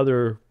for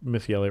other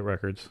Missy Elliott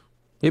records.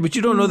 Yeah, but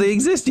you don't know they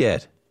exist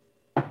yet.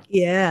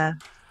 Yeah.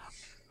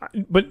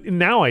 But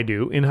now I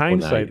do. In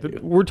hindsight, you do.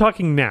 we're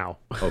talking now.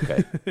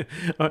 Okay.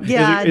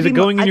 Yeah. Is it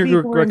going in I'd be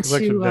your more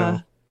recollection into,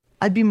 now?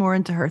 I'd be more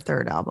into her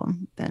third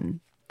album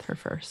than her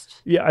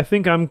first. Yeah, I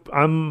think I'm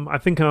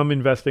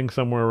investing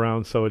somewhere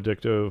around So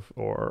Addictive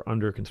or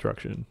Under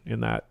Construction in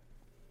that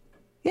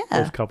Yeah.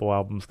 those couple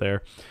albums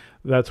there.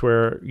 That's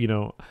where,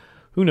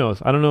 who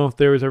knows? I don't know if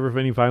there was ever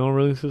any vinyl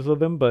releases of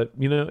them, but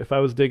if I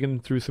was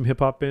digging through some hip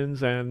hop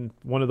bins and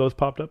one of those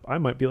popped up, I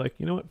might be like,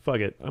 you know what, fuck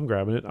it, I'm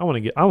grabbing it. I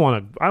want to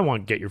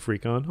Get Your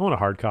Freak On. I want a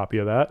hard copy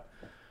of that.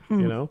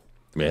 Yeah.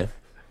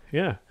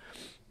 Yeah.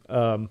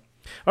 All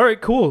right,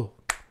 cool.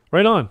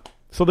 Right on.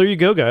 So there you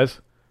go,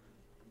 guys.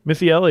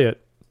 Missy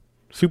Elliott,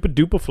 Super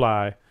Duper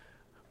Fly.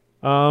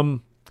 Oh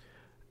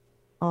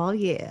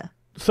yeah.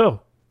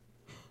 So,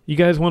 you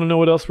guys want to know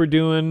what else we're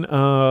doing?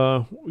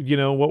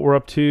 What we're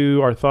up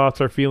to, our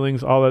thoughts, our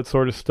feelings, all that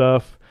sort of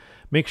stuff.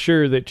 Make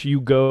sure that you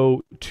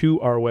go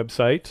to our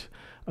website.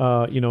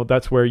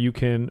 That's where you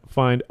can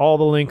find all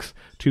the links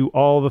to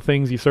all the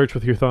things you search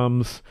with your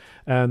thumbs.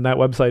 And that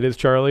website is,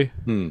 Charlie?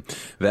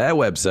 That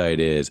website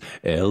is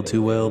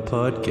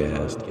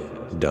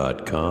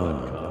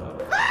l2lpodcast.com.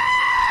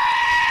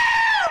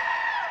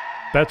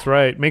 That's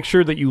right. Make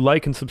sure that you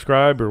like and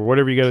subscribe or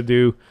whatever you got to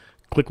do.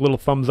 Click little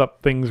thumbs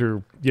up things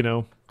or,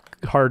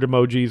 heart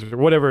emojis or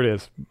whatever it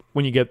is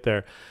when you get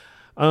there.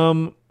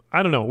 I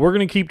don't know. We're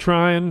going to keep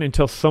trying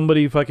until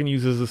somebody fucking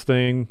uses this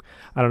thing.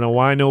 I don't know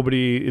why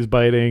nobody is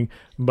biting,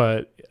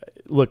 but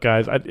look,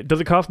 guys,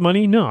 does it cost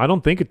money? No, I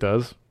don't think it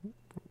does.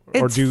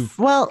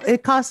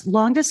 It costs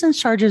long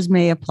distance charges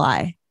may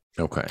apply.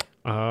 Okay.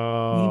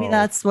 Oh. Maybe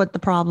that's what the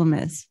problem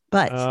is.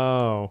 But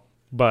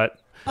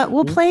but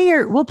we'll play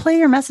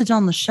your message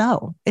on the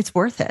show. It's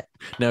worth it.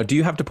 Now, do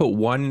you have to put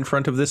 1 in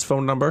front of this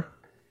phone number?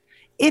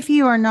 If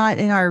you are not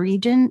in our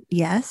region,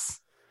 yes.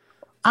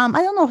 I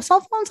don't know.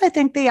 Cell phones, I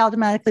think they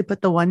automatically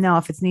put the 1 now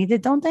if it's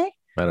needed, don't they?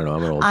 I don't know.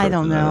 I'm an old I person.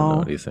 don't know. I don't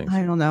know these things.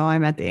 I don't know.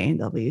 I'm at the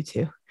A&W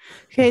too.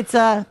 Okay, it's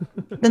the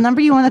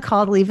number you want to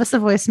call to leave us a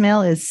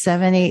voicemail is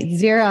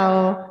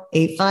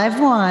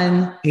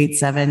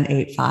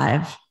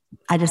 780-851-8785.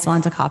 I just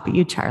wanted to copy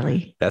you,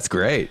 Charlie. That's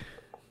great.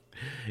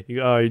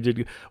 You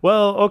did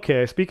well.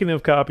 Okay, speaking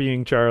of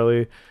copying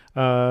Charlie,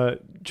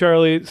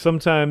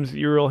 sometimes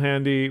you're real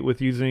handy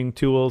with using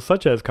tools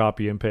such as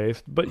copy and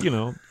paste, but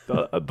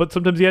but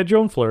sometimes you had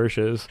your own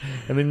flourishes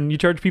and then you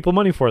charge people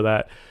money for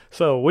that.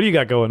 So what do you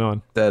got going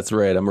on? That's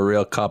right. I'm a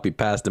real copy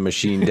pasta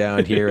machine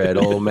down here at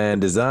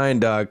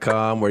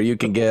oldmandesign.com, where you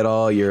can get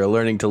all your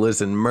Learning to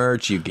Listen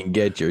merch. You can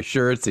get your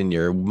shirts and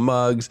your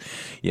mugs.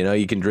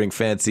 You can drink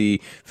fancy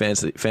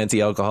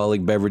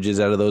alcoholic beverages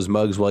out of those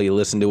mugs while you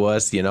listen to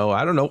us. I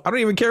don't know. I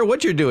don't even care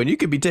what you're doing. You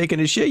could be taking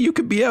a shit. You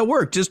could be at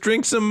work. Just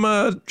drink some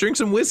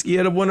whiskey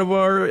out of one of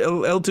our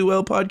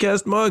L2L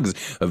podcast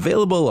mugs.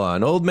 Available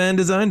on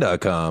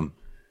oldmandesign.com.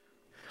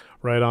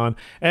 Right on.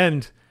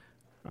 And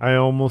I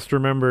almost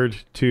remembered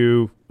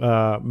to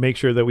make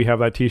sure that we have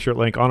that t-shirt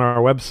link on our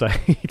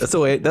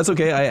website. That's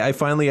okay. I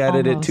finally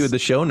added it to the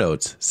show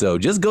notes. So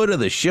just go to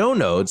the show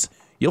notes.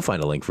 You'll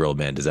find a link for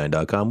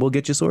oldmandesign.com. We'll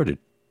get you sorted.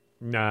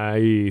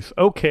 Nice.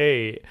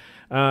 Okay.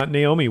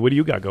 Naomi, what do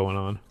you got going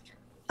on?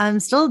 I'm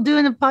still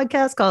doing a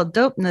podcast called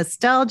Dope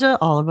Nostalgia,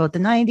 all about the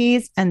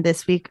 90s. And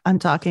this week I'm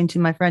talking to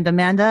my friend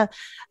Amanda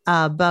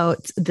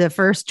about the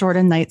first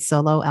Jordan Knight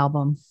solo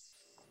album.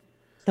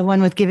 The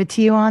one with Give It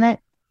To You on it.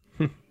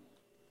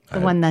 The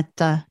one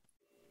that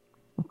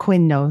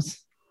Quinn knows.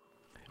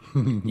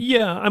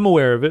 Yeah, I'm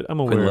aware of it.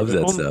 Quinn loves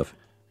that stuff.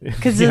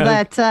 Because of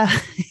that.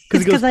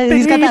 Because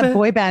he's got that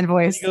boy band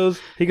voice.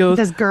 He goes,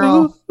 this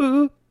girl.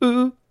 Ooh,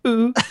 ooh,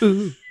 ooh,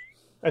 ooh.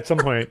 At some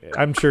point,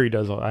 I'm sure he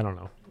does. I don't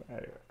know.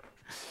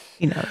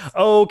 He knows.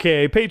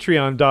 Okay,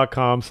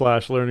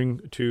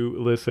 patreon.com/learning to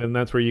listen.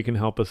 That's where you can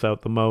help us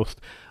out the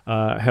most.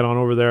 Head on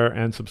over there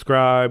and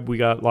subscribe. We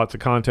got lots of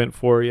content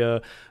for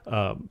you.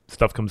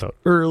 Stuff comes out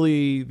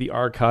early. The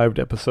archived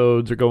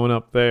episodes are going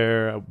up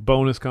there.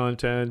 Bonus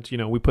content.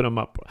 We put them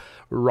up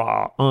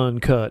raw,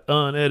 uncut,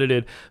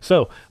 unedited.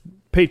 So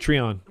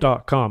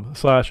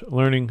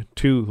patreon.com/learning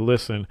to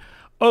listen.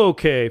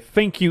 Okay,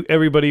 thank you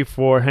everybody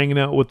for hanging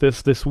out with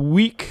us this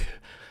week.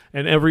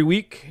 And every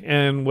week,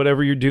 and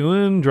whatever you're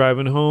doing,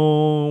 driving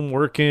home,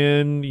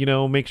 working,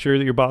 make sure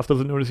that your boss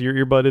doesn't notice your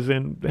earbud is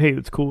in. Hey,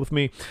 it's cool with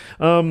me.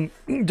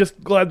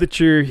 Just glad that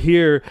you're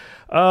here.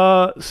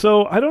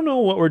 So I don't know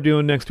what we're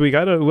doing next week.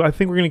 I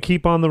think we're going to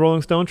keep on the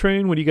Rolling Stone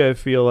train. What do you guys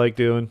feel like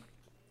doing?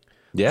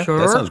 Yeah, sure.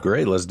 That sounds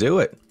great. Let's do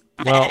it.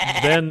 Well,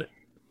 then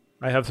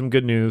I have some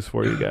good news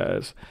for you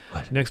guys.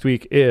 Next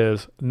week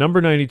is number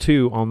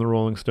 92 on the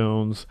Rolling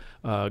Stones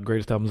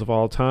greatest albums of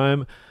all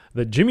time.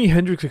 The Jimi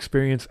Hendrix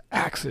Experience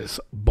Axis,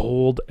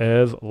 Bold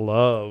as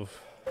Love.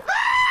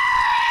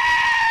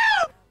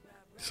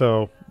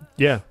 So,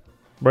 yeah,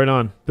 right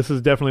on. This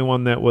is definitely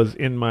one that was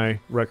in my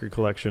record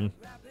collection.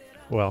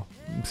 Well,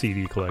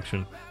 CD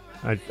collection.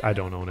 I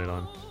don't own it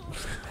on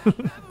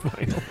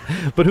vinyl.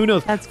 But who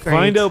knows? That's great.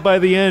 Find out by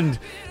the end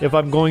if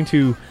I'm going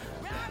to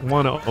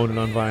want to own it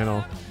on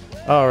vinyl.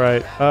 All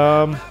right.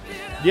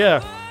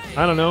 Yeah,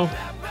 I don't know.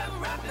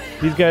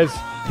 These guys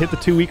hit the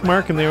 2-week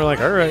mark, and they were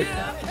like, all right,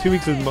 2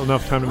 weeks is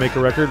enough time to make a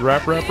record.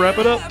 Wrap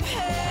it up.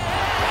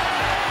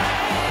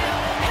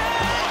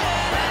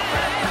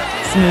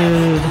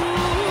 Smooth.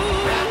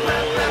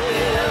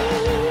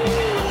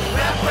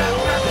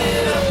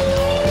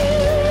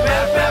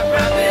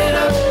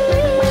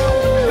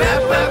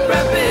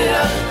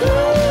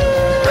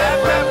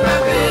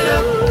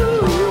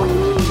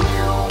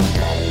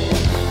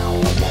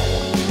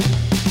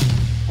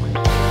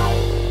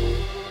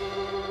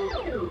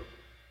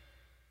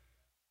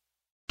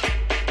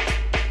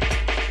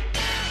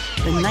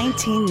 The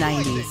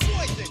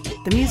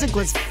 1990s. The music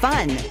was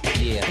fun.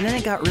 And then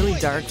it got really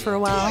dark for a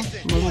while,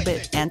 a little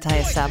bit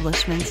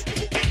anti-establishment.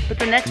 But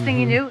the next thing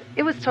you knew,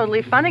 it was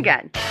totally fun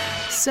again.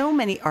 So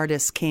many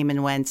artists came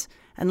and went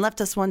and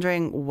left us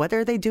wondering, what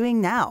are they doing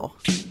now?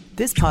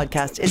 This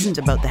podcast isn't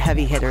about the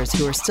heavy hitters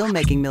who are still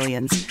making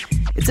millions.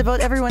 It's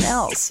about everyone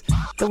else,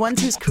 the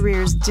ones whose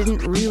careers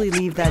didn't really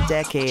leave that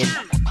decade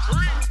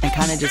and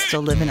kind of just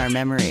still live in our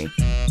memory.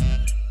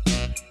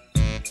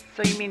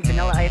 So you mean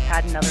Vanilla Ice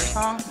had another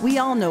song? We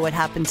all know what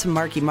happened to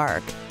Marky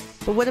Mark.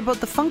 But what about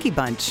the Funky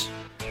Bunch?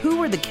 Who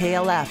were the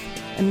KLF?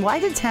 And why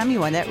did Tammy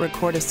Wynette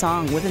record a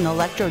song with an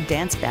electro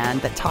dance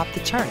band that topped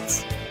the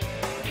charts?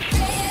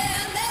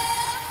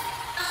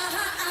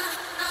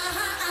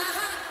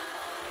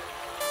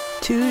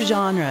 Two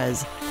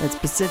genres that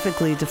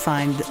specifically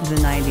defined the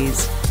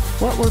 90s.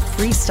 What were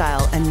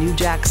freestyle and New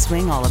Jack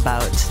Swing all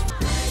about?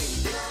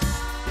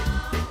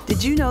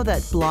 Did you know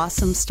that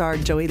Blossom star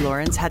Joey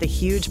Lawrence had a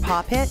huge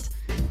pop hit?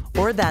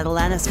 Or that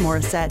Alanis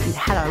Morissette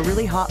had a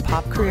really hot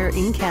pop career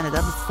in Canada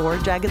before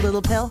Jagged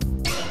Little Pill?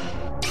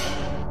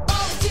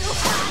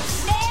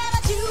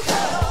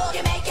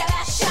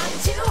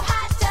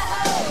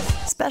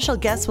 Special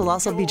guests will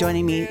also be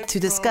joining me to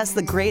discuss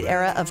the great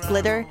era of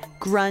glitter,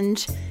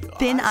 grunge,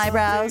 thin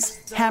eyebrows,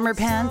 hammer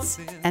pants,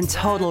 and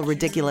total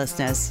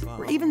ridiculousness.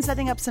 We're even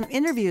setting up some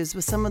interviews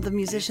with some of the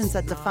musicians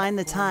that define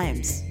the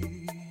times.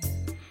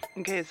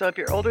 Okay, so if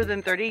you're older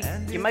than 30,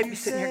 you might be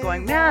sitting here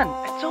going, man,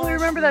 I totally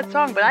remember that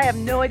song, but I have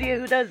no idea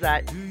who does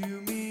that.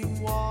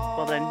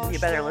 Well, then you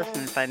better listen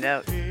and find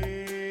out.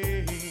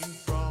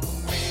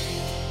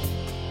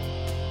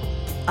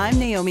 I'm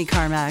Naomi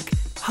Carmack,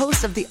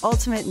 host of the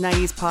ultimate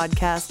 90s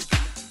podcast,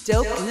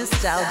 Dope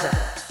Nostalgia.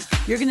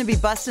 You're going to be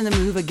busting a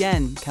move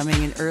again,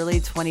 coming in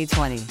early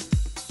 2020.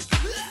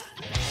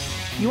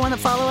 You want to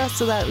follow us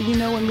so that you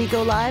know when we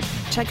go live?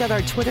 Check out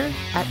our Twitter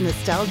at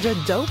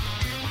NostalgiaDope.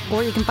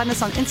 Or you can find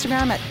us on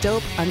Instagram at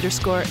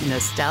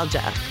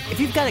dope_nostalgia. If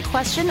you've got a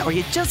question or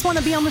you just want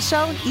to be on the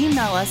show,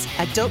 email us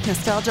at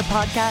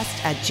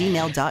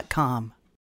dopenostalgiapodcast@gmail.com.